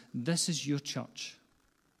said was, this is your church.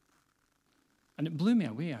 And it blew me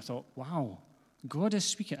away. I thought, wow, God is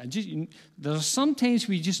speaking. There are some times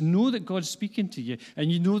where you just know that God's speaking to you, and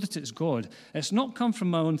you know that it's God. It's not come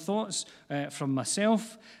from my own thoughts, from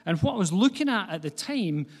myself. And what I was looking at the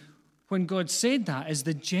time when God said that is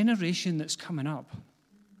the generation that's coming up.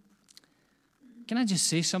 Can I just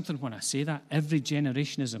say something when I say that? Every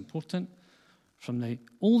generation is important. From the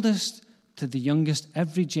oldest to the youngest,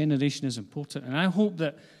 every generation is important. And I hope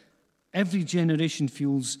that every generation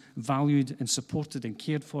feels valued and supported and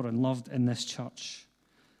cared for and loved in this church.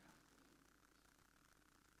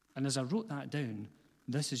 And as I wrote that down,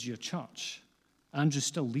 this is your church. Andrew's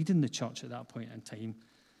still leading the church at that point in time.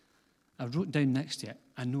 I wrote down next to it,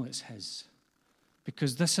 I know it's his.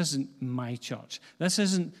 Because this isn't my church. This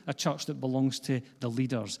isn't a church that belongs to the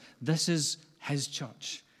leaders. This is his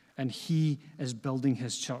church. And he is building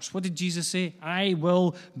his church. What did Jesus say? I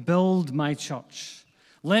will build my church.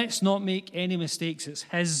 Let's not make any mistakes. It's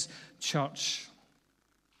his church.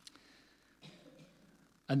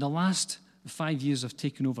 And the last 5 years of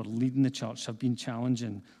taking over, leading the church, have been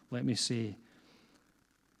challenging, let me say.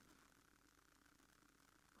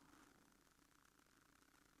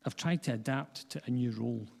 I've tried to adapt to a new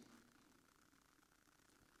role.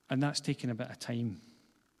 And that's taken a bit of time.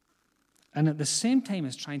 And at the same time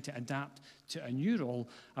as trying to adapt to a new role,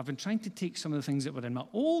 I've been trying to take some of the things that were in my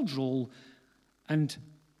old role and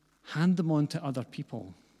hand them on to other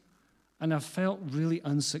people. And I've felt really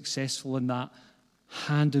unsuccessful in that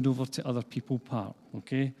handing over to other people part,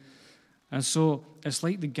 okay? And so it's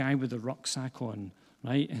like the guy with the rucksack on,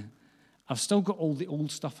 right? I've still got all the old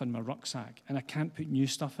stuff in my rucksack, and I can't put new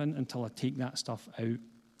stuff in until I take that stuff out.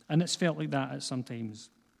 And it's felt like that at some times.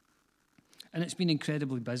 And it's been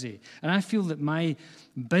incredibly busy. And I feel that my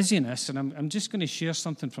busyness, and I'm just going to share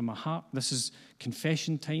something from my heart. This is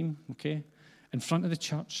confession time, okay? In front of the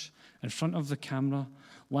church, in front of the camera,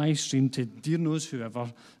 live stream to dear knows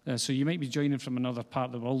whoever. So you might be joining from another part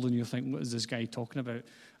of the world and you'll think, what is this guy talking about?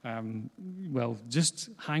 Well, just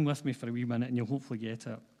hang with me for a wee minute and you'll hopefully get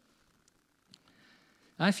it.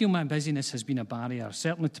 I feel my busyness has been a barrier,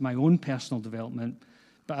 certainly to my own personal development.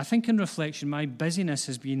 But I think in reflection, my busyness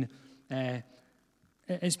has been,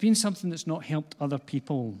 it's been something that's not helped other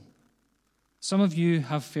people. Some of you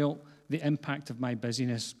have felt the impact of my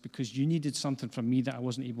busyness because you needed something from me that I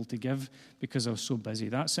wasn't able to give because I was so busy.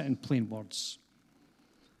 That's it in plain words.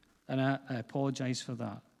 And I apologize for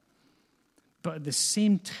that. But at the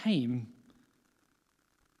same time,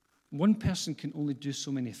 one person can only do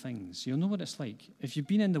so many things. You'll know what it's like. If you've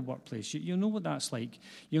been in the workplace, you'll know what that's like.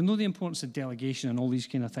 You'll know the importance of delegation and all these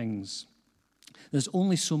kind of things. There's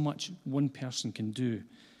only so much one person can do.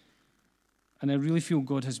 And I really feel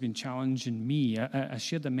God has been challenging me. I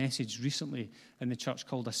shared a message recently in the church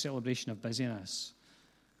called A Celebration of Busyness.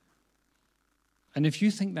 And if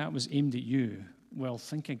you think that was aimed at you, well,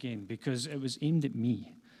 think again, because it was aimed at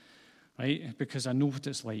me, right? Because I know what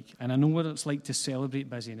it's like. And I know what it's like to celebrate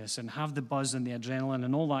busyness and have the buzz and the adrenaline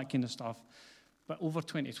and all that kind of stuff. But over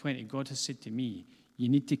 2020, God has said to me, you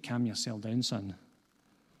need to calm yourself down, son.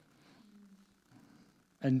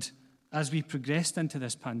 And as we progressed into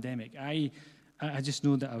this pandemic, I just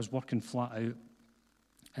know that I was working flat out.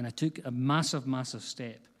 And I took a massive, massive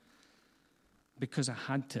step because I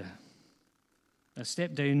had to. I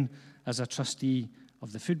stepped down as a trustee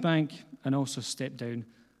of the food bank and also stepped down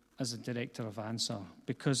as a director of ANSA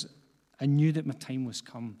because I knew that my time was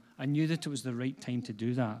come. I knew that it was the right time to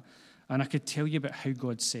do that. And I could tell you about how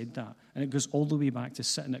God said that. And it goes all the way back to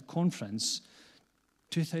sitting at conference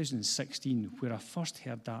 2016 where I first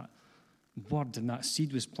heard that word and that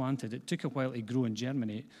seed was planted. It took a while to grow and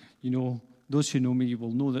germinate. You know, those who know me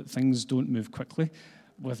will know that things don't move quickly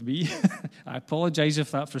with me. I apologize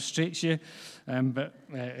if that frustrates you. But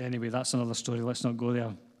anyway, that's another story. Let's not go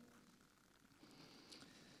there.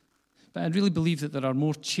 But I really believe that there are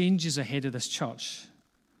more changes ahead of this church.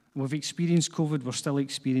 We've experienced COVID. We're still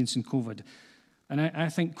experiencing COVID. And I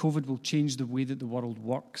think COVID will change the way that the world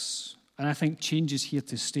works. And I think change is here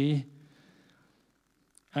to stay.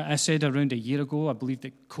 I said around a year ago, I believe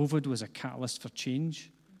that COVID was a catalyst for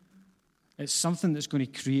change. It's something that's going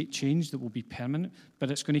to create change that will be permanent,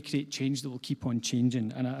 but it's going to create change that will keep on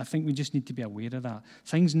changing. And I think we just need to be aware of that.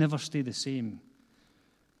 Things never stay the same.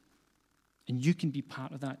 And you can be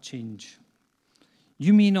part of that change.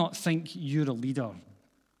 You may not think you're a leader.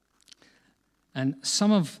 And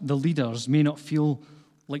some of the leaders may not feel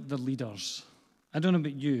like they're leaders. I don't know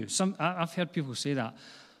about you. I've heard people say that.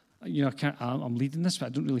 You know, I'm leading this, but I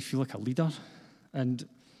don't really feel like a leader. And,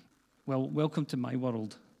 well, welcome to my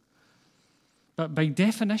world. But by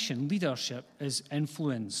definition, leadership is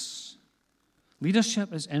influence.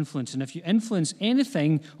 Leadership is influence. And if you influence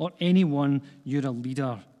anything or anyone, you're a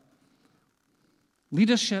leader.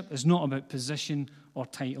 Leadership is not about position or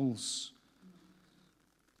titles.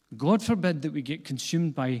 God forbid that we get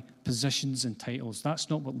consumed by positions and titles. That's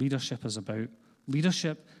not what leadership is about.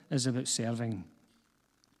 Leadership is about serving.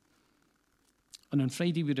 And on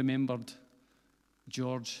Friday, we remembered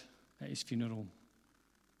George at his funeral.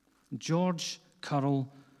 George Currell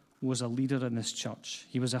was a leader in this church.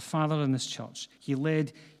 He was a father in this church. He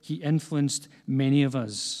led, he influenced many of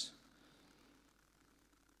us.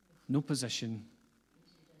 No position,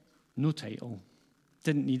 no title,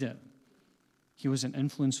 didn't need it. He was an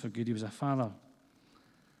influence for good. He was a father.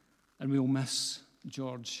 And we will miss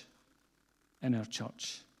George in our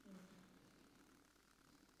church.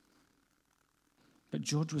 But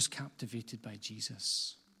George was captivated by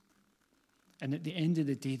Jesus. And at the end of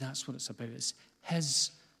the day, that's what it's about. It's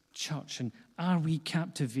his church. And are we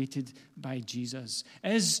captivated by Jesus?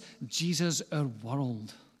 Is Jesus our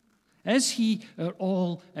world? Is he our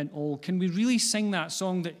all in all? Can we really sing that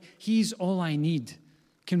song that he's all I need?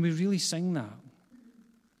 Can we really sing that?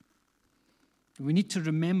 We need to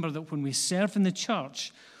remember that when we serve in the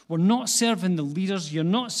church, we're not serving the leaders, you're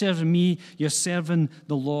not serving me, you're serving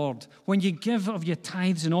the Lord. When you give of your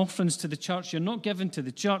tithes and offerings to the church, you're not giving to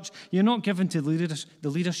the church, you're not giving to the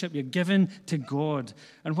leadership, you're giving to God.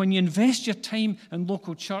 And when you invest your time in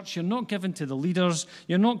local church, you're not giving to the leaders,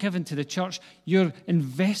 you're not giving to the church, you're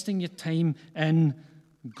investing your time in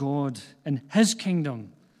God and his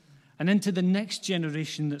kingdom and into the next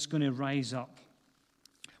generation that's going to rise up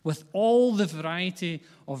with all the variety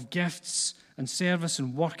of gifts and service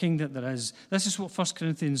and working that there is. This is what 1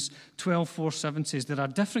 Corinthians 12:4-7 says. There are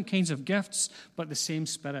different kinds of gifts, but the same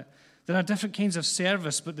Spirit. There are different kinds of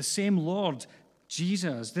service, but the same Lord,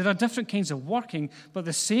 Jesus. There are different kinds of working, but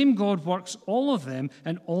the same God works all of them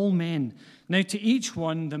in all men. Now to each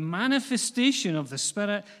one, the manifestation of the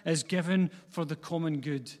Spirit is given for the common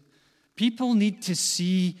good. People need to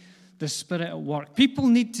see the Spirit at work. People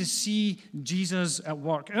need to see Jesus at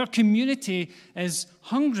work. Our community is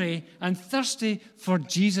hungry and thirsty for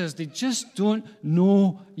Jesus. They just don't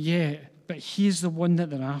know yet, but he is the one that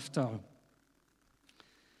they're after.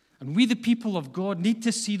 And we, the people of God, need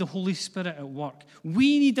to see the Holy Spirit at work.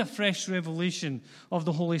 We need a fresh revelation of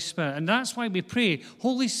the Holy Spirit. And that's why we pray,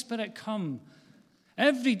 Holy Spirit, come.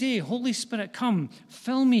 Every day, Holy Spirit, come.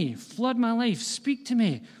 Fill me, flood my life, speak to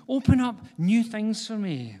me, open up new things for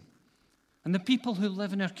me. And the people who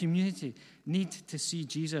live in our community need to see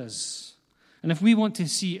Jesus. And if we want to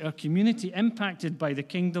see our community impacted by the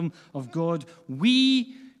kingdom of God,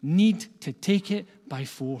 we need to take it by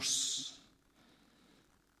force.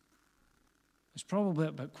 It's probably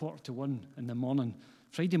about 1:45 in the morning,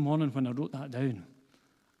 Friday morning, when I wrote that down.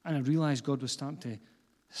 And I realized God was starting to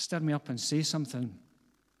stir me up and say something.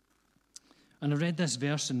 And I read this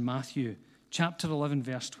verse in Matthew, chapter 11,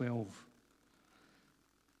 verse 12.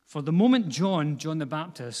 For the moment John the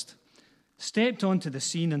Baptist, stepped onto the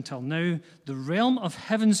scene until now, the realm of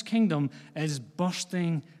heaven's kingdom is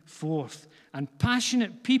bursting forth, and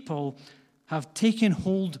passionate people have taken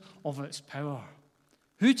hold of its power.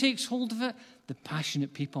 Who takes hold of it? The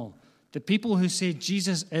passionate people. The people who say,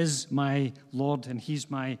 Jesus is my Lord and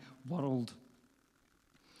he's my world.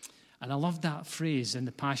 And I love that phrase in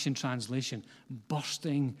the Passion Translation,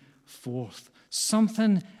 bursting forth.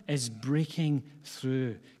 Something is breaking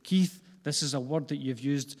through. Keith, this is a word that you've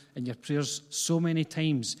used in your prayers so many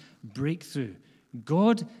times, breakthrough.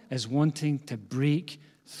 God is wanting to break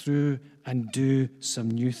through and do some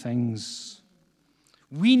new things.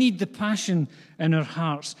 We need the passion in our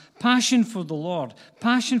hearts, passion for the Lord,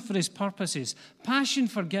 passion for his purposes, passion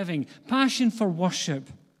for giving, passion for worship,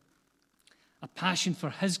 a passion for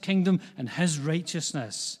his kingdom and his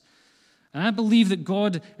righteousness. And I believe that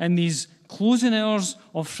God, in these closing hours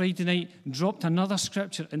of Friday night, dropped another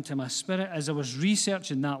scripture into my spirit as I was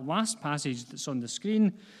researching that last passage that's on the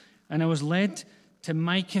screen, and I was led to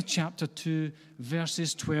Micah chapter 2,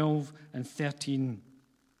 verses 12 and 13.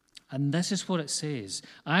 And this is what it says.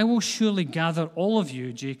 I will surely gather all of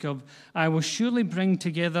you, Jacob. I will surely bring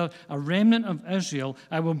together a remnant of Israel.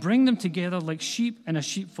 I will bring them together like sheep in a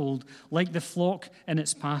sheepfold, like the flock in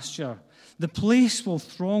its pasture. The place will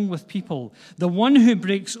throng with people. The one who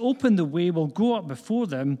breaks open the way will go up before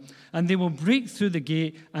them, and they will break through the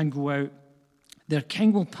gate and go out. Their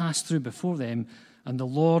king will pass through before them, and the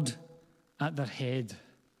Lord at their head.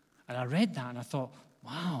 And I read that and I thought,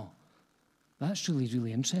 wow, that's really,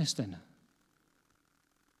 really interesting.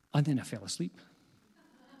 And then I fell asleep.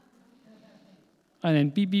 And then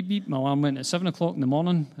beep, beep, beep, my alarm went at 7 o'clock in the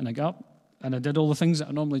morning, and I got up, and I did all the things that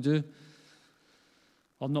I normally do.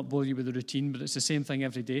 I'll not bore you with the routine, but it's the same thing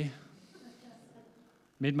every day.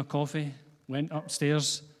 Made my coffee, went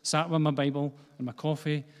upstairs, sat with my Bible and my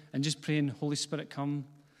coffee, and just praying, Holy Spirit, come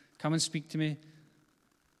and speak to me.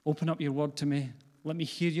 Open up your word to me. Let me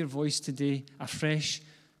hear your voice today afresh.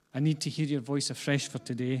 I need to hear your voice afresh for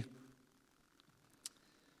today.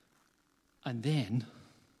 And then,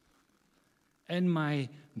 in my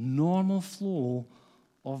normal flow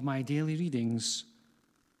of my daily readings,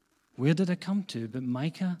 where did I come to but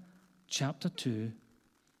Micah chapter 2,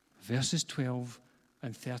 verses 12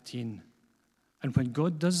 and 13. And when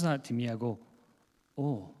God does that to me, I go,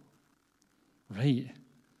 oh, right,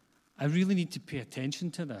 I really need to pay attention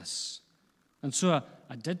to this. And so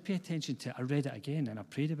I did pay attention to it. I read it again, and I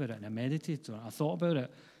prayed about it, and I meditated on it. I thought about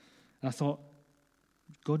it, and I thought,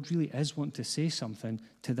 God really is wanting to say something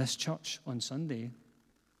to this church on Sunday.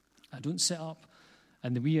 I don't sit up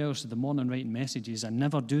in the wee hours of the morning writing messages. I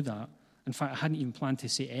never do that. In fact, I hadn't even planned to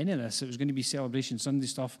say any of this. It was going to be Celebration Sunday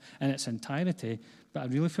stuff in its entirety. But I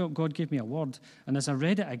really felt God gave me a word. And as I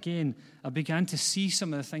read it again, I began to see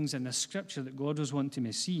some of the things in the scripture that God was wanting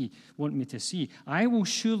me to see. I will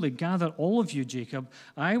surely gather all of you, Jacob.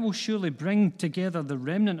 I will surely bring together the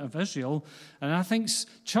remnant of Israel. And I think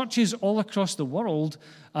churches all across the world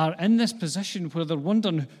are in this position where they're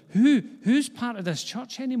wondering, who's part of this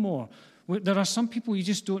church anymore? There are some people you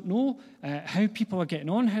just don't know how people are getting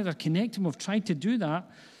on, how they're connecting. We've tried to do that.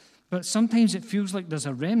 But sometimes it feels like there's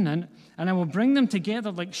a remnant, and I will bring them together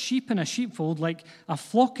like sheep in a sheepfold, like a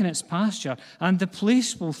flock in its pasture, and the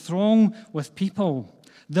place will throng with people.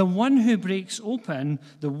 The one who breaks open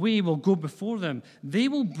the way will go before them. They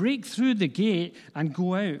will break through the gate and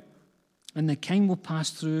go out, and the king will pass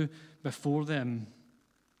through before them.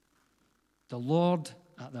 The Lord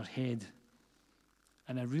at their head.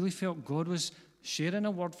 And I really felt God was sharing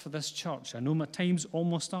a word for this church. I know my time's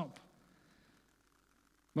almost up.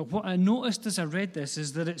 But what I noticed as I read this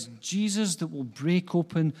is that it's Jesus that will break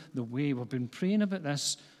open the way. We've been praying about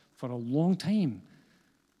this for a long time.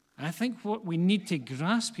 And I think what we need to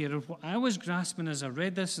grasp here, or what I was grasping as I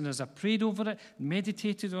read this and as I prayed over it,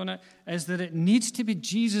 meditated on it, is that it needs to be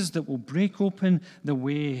Jesus that will break open the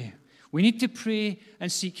way. We need to pray and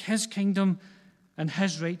seek his kingdom and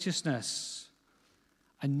his righteousness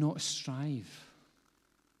and not strive.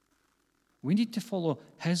 We need to follow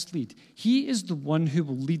his lead. He is the one who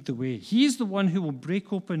will lead the way. He is the one who will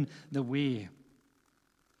break open the way.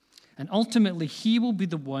 And ultimately, he will be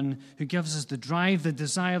the one who gives us the drive, the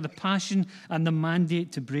desire, the passion, and the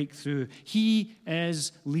mandate to break through. He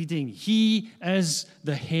is leading. He is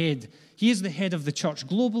the head. He is the head of the church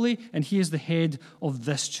globally, and he is the head of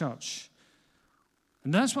this church.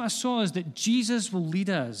 And that's what I saw, is that Jesus will lead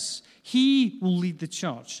us. He will lead the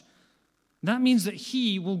church. That means that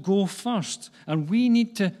he will go first, and we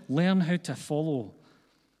need to learn how to follow.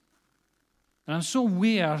 And I'm so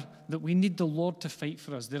aware that we need the Lord to fight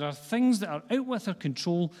for us. There are things that are out with our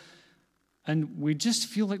control, and we just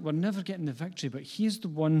feel like we're never getting the victory, but he is the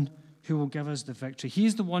one who will give us the victory. He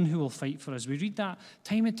is the one who will fight for us. We read that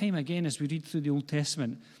time and time again as we read through the Old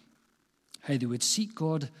Testament, how they would seek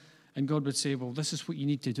God, and God would say, well, this is what you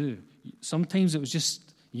need to do. Sometimes it was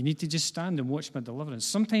just, you need to just stand and watch my deliverance.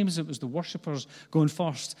 Sometimes it was the worshippers going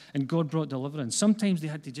first, and God brought deliverance. Sometimes they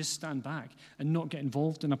had to just stand back and not get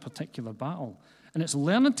involved in a particular battle. And it's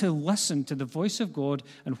learning to listen to the voice of God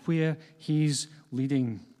and where he's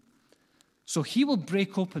leading. So he will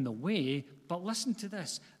break open the way, but listen to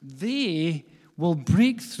this. They will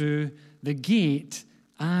break through the gate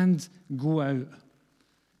and go out.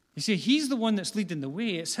 You see, he's the one that's leading the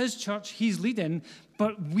way. It's his church, he's leading,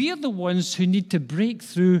 but we're the ones who need to break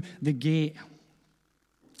through the gate.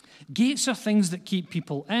 Gates are things that keep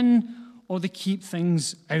people in or they keep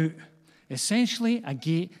things out. Essentially, a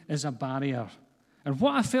gate is a barrier. And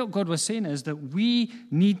what I felt God was saying is that we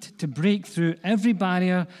need to break through every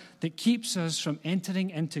barrier that keeps us from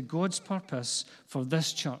entering into God's purpose for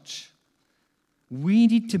this church. We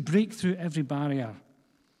need to break through every barrier.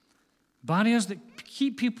 Barriers that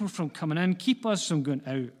keep people from coming in, keep us from going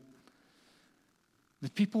out.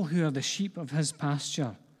 The people who are the sheep of his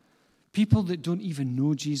pasture, people that don't even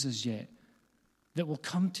know Jesus yet, that will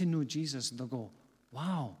come to know Jesus, and they'll go,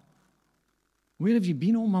 wow, where have you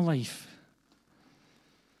been all my life?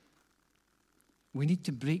 We need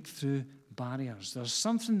to break through barriers. There's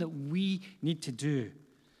something that we need to do.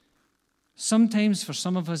 Sometimes for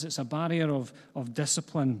some of us it's a barrier of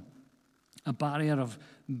discipline, a barrier of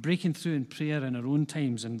breaking through in prayer in our own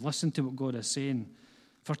times and listen to what God is saying.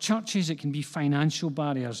 For churches, it can be financial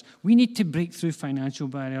barriers. We need to break through financial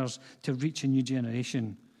barriers to reach a new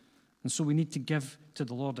generation. And so we need to give to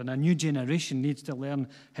the Lord, and a new generation needs to learn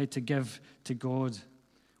how to give to God.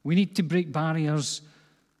 We need to break barriers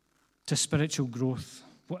to spiritual growth,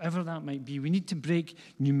 whatever that might be. We need to break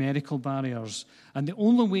numerical barriers. And the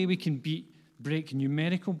only way we can break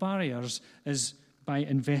numerical barriers is by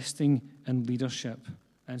investing in leadership.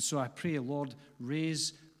 And so I pray, Lord,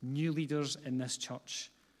 raise new leaders in this church.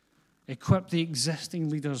 Equip the existing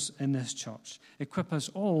leaders in this church. Equip us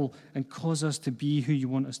all and cause us to be who you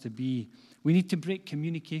want us to be. We need to break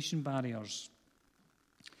communication barriers.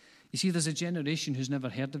 You see, there's a generation who's never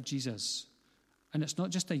heard of Jesus. And it's not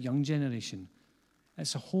just a young generation.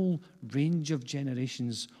 It's a whole range of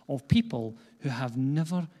generations of people who have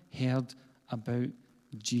never heard about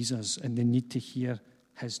Jesus, and they need to hear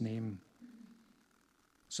his name.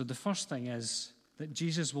 So the first thing is that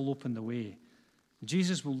Jesus will open the way.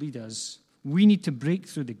 Jesus will lead us. We need to break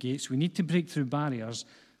through the gates. We need to break through barriers.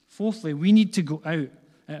 Fourthly, we need to go out.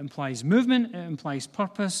 It implies movement, it implies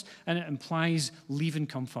purpose, and it implies leaving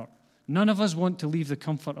comfort. None of us want to leave the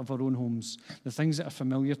comfort of our own homes, the things that are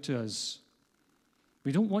familiar to us.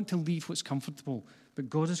 We don't want to leave what's comfortable, but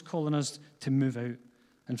God is calling us to move out.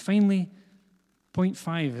 And finally, point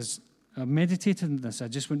 5 is, I meditated on this. I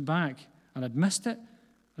just went back and I'd missed it.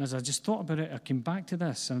 And as I just thought about it, I came back to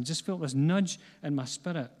this. And I just felt this nudge in my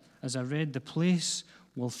spirit as I read, the place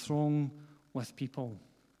will throng with people.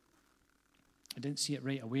 I didn't see it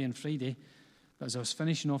right away on Friday, but as I was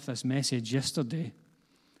finishing off this message yesterday,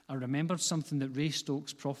 I remembered something that Ray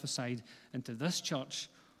Stokes prophesied into this church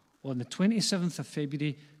on the 27th of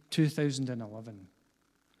February 2011.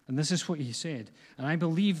 And this is what he said. And I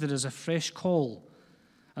believe there is a fresh call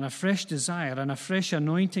and a fresh desire and a fresh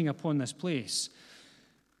anointing upon this place.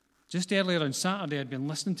 Just earlier on Saturday, I'd been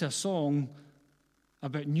listening to a song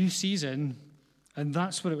about new season, and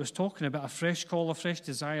that's what it was talking about, a fresh call, a fresh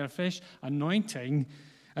desire, a fresh anointing.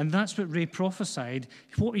 And that's what Ray prophesied.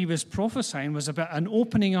 What he was prophesying was about an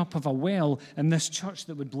opening up of a well in this church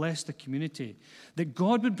that would bless the community. That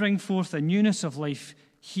God would bring forth a newness of life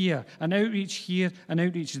here, an outreach here, an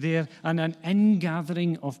outreach there, and an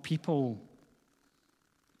ingathering of people.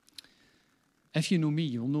 If you know me,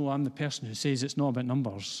 you'll know I'm the person who says it's not about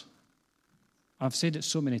numbers. I've said it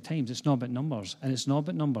so many times, it's not about numbers, and it's not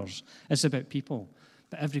about numbers, it's about people.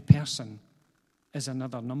 But every person is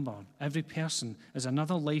another number. Every person is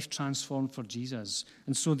another life transformed for Jesus.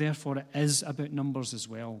 And so therefore it is about numbers as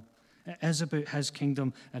well. It is about his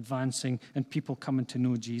kingdom advancing and people coming to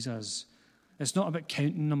know Jesus. It's not about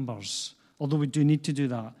counting numbers, although we do need to do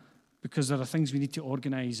that, because there are things we need to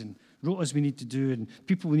organise and rotas we need to do and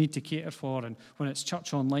people we need to cater for. And when it's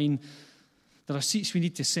church online, there are seats we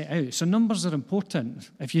need to set out. So numbers are important.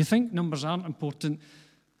 If you think numbers aren't important,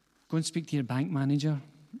 go and speak to your bank manager,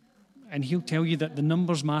 and he'll tell you that the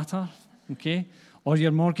numbers matter, okay? Or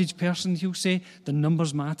your mortgage person, he'll say the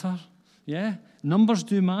numbers matter. Yeah? Numbers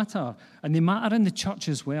do matter, and they matter in the church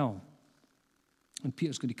as well. And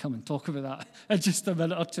Peter's going to come and talk about that in just a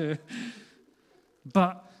minute or two.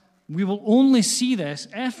 But we will only see this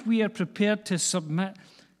if we are prepared to submit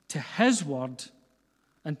to his word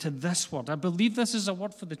and to this word. I believe this is a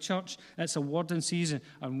word for the church. It's a word in season,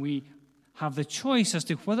 and we have the choice as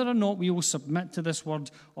to whether or not we will submit to this word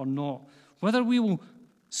or not. Whether we will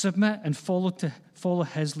submit and follow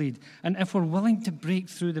his lead. And if we're willing to break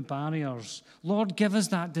through the barriers, Lord, give us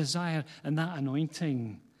that desire and that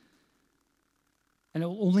anointing. And it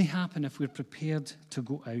will only happen if we're prepared to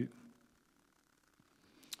go out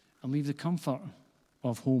and leave the comfort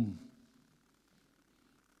of home.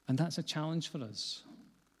 And that's a challenge for us.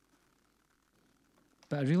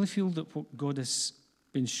 But I really feel that what God has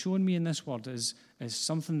been showing me in this word is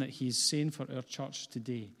something that he's saying for our church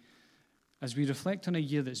today. As we reflect on a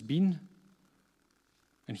year that's been,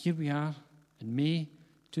 and here we are in May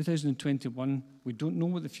 2021, we don't know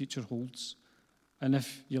what the future holds. And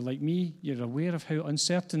if you're like me, you're aware of how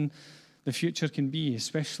uncertain the future can be,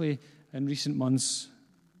 especially in recent months.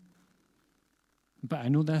 But I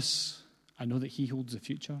know this. I know that he holds the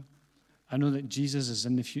future. I know that Jesus is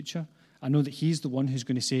in the future. I know that he's the one who's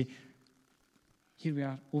going to say, here we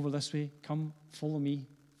are, over this way, come, follow me,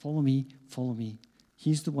 follow me, follow me.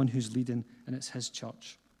 He's the one who's leading, and it's his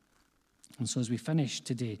church. And so as we finish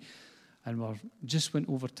today, and we're just went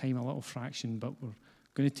over time a little fraction, but we're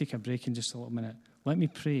going to take a break in just a little minute. Let me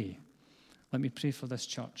pray. Let me pray for this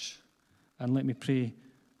church, and let me pray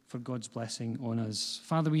for God's blessing on us.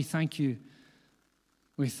 Father, we thank you.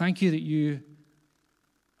 We thank you that you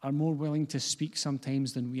are more willing to speak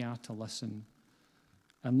sometimes than we are to listen.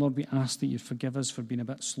 And Lord, we ask that you forgive us for being a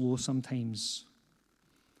bit slow sometimes.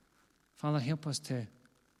 Father, help us to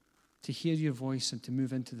hear your voice and to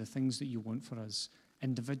move into the things that you want for us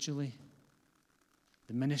individually.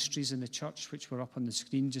 The ministries in the church, which were up on the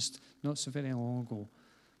screen just not so very long ago.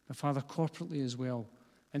 But Father, corporately as well,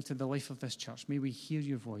 into the life of this church. May we hear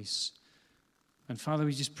your voice. And Father,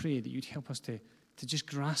 we just pray that you'd help us to just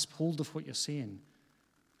grasp hold of what you're saying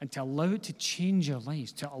and to allow it to change our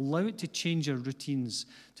lives, to allow it to change our routines,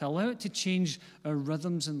 to allow it to change our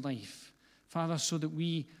rhythms in life. Father, so that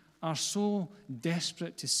we are so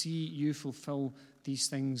desperate to see you fulfill these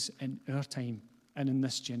things in our time and in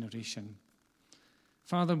this generation.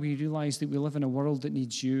 Father, we realize that we live in a world that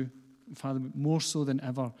needs you. Father, more so than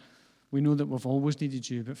ever. We know that we've always needed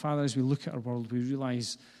you. But Father, as we look at our world, we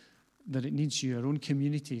realize that it needs you. Our own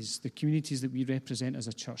communities, the communities that we represent as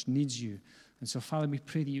a church, needs you. And so, Father, we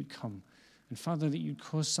pray that you'd come. And Father, that you'd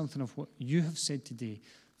cause something of what you have said today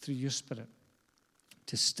through your Spirit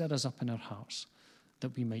to stir us up in our hearts,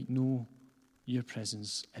 that we might know your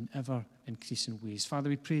presence in ever-increasing ways. Father,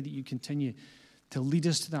 we pray that you continue to lead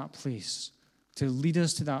us to that place, to lead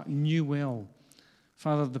us to that new well.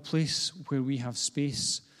 Father, the place where we have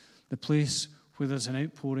space, the place where there's an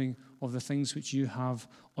outpouring of the things which you have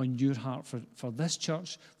on your heart for this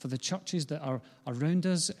church, for the churches that are around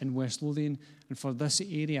us in West Lothian, and for this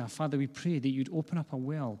area. Father, we pray that you'd open up a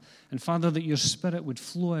well, and Father, that your Spirit would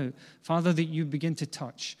flow out. Father, that you begin to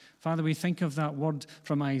touch. Father, we think of that word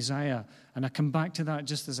from Isaiah, and I come back to that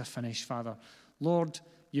just as I finish, Father. Lord,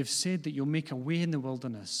 you've said that you'll make a way in the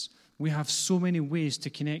wilderness. We have so many ways to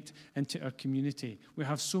connect into our community. We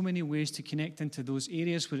have so many ways to connect into those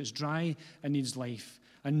areas where it's dry and needs life.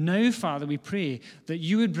 And now, Father, we pray that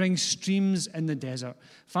you would bring streams in the desert.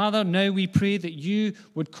 Father, now we pray that you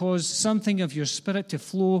would cause something of your Spirit to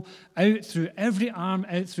flow out through every arm,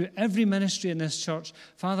 out through every ministry in this church.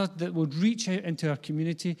 Father, that would reach out into our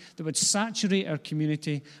community, that would saturate our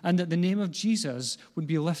community, and that the name of Jesus would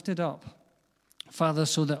be lifted up. Father,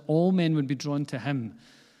 so that all men would be drawn to him.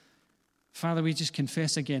 Father, we just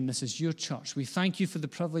confess again, this is your church. We thank you for the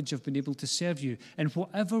privilege of being able to serve you in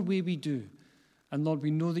whatever way we do. And Lord,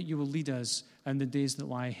 we know that you will lead us in the days that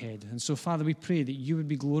lie ahead. And so, Father, we pray that you would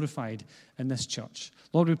be glorified in this church.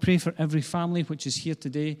 Lord, we pray for every family which is here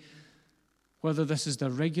today, whether this is their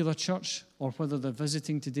regular church or whether they're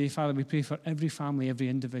visiting today. Father, we pray for every family, every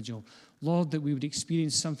individual. Lord, that we would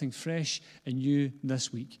experience something fresh in you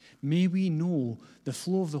this week. May we know the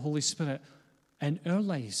flow of the Holy Spirit in our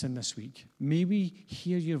lives in this week. May we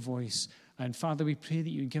hear your voice. And Father, we pray that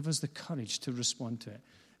you give us the courage to respond to it.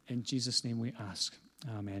 In Jesus' name we ask.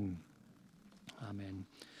 Amen. Amen.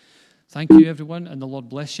 Thank you, everyone, and the Lord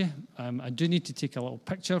bless you. I do need to take a little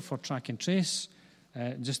picture for Track and Trace,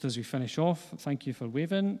 just as we finish off. Thank you for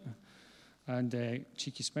waving. And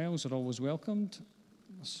cheeky smiles are always welcomed.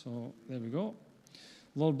 So there we go.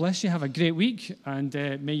 Lord bless you. Have a great week, and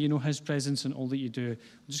may you know his presence in all that you do.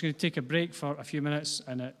 I'm just going to take a break for a few minutes,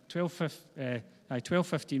 and at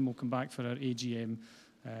 12:15 we'll come back for our AGM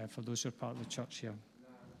for those who are part of the church here.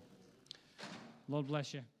 Lord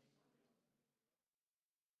bless you.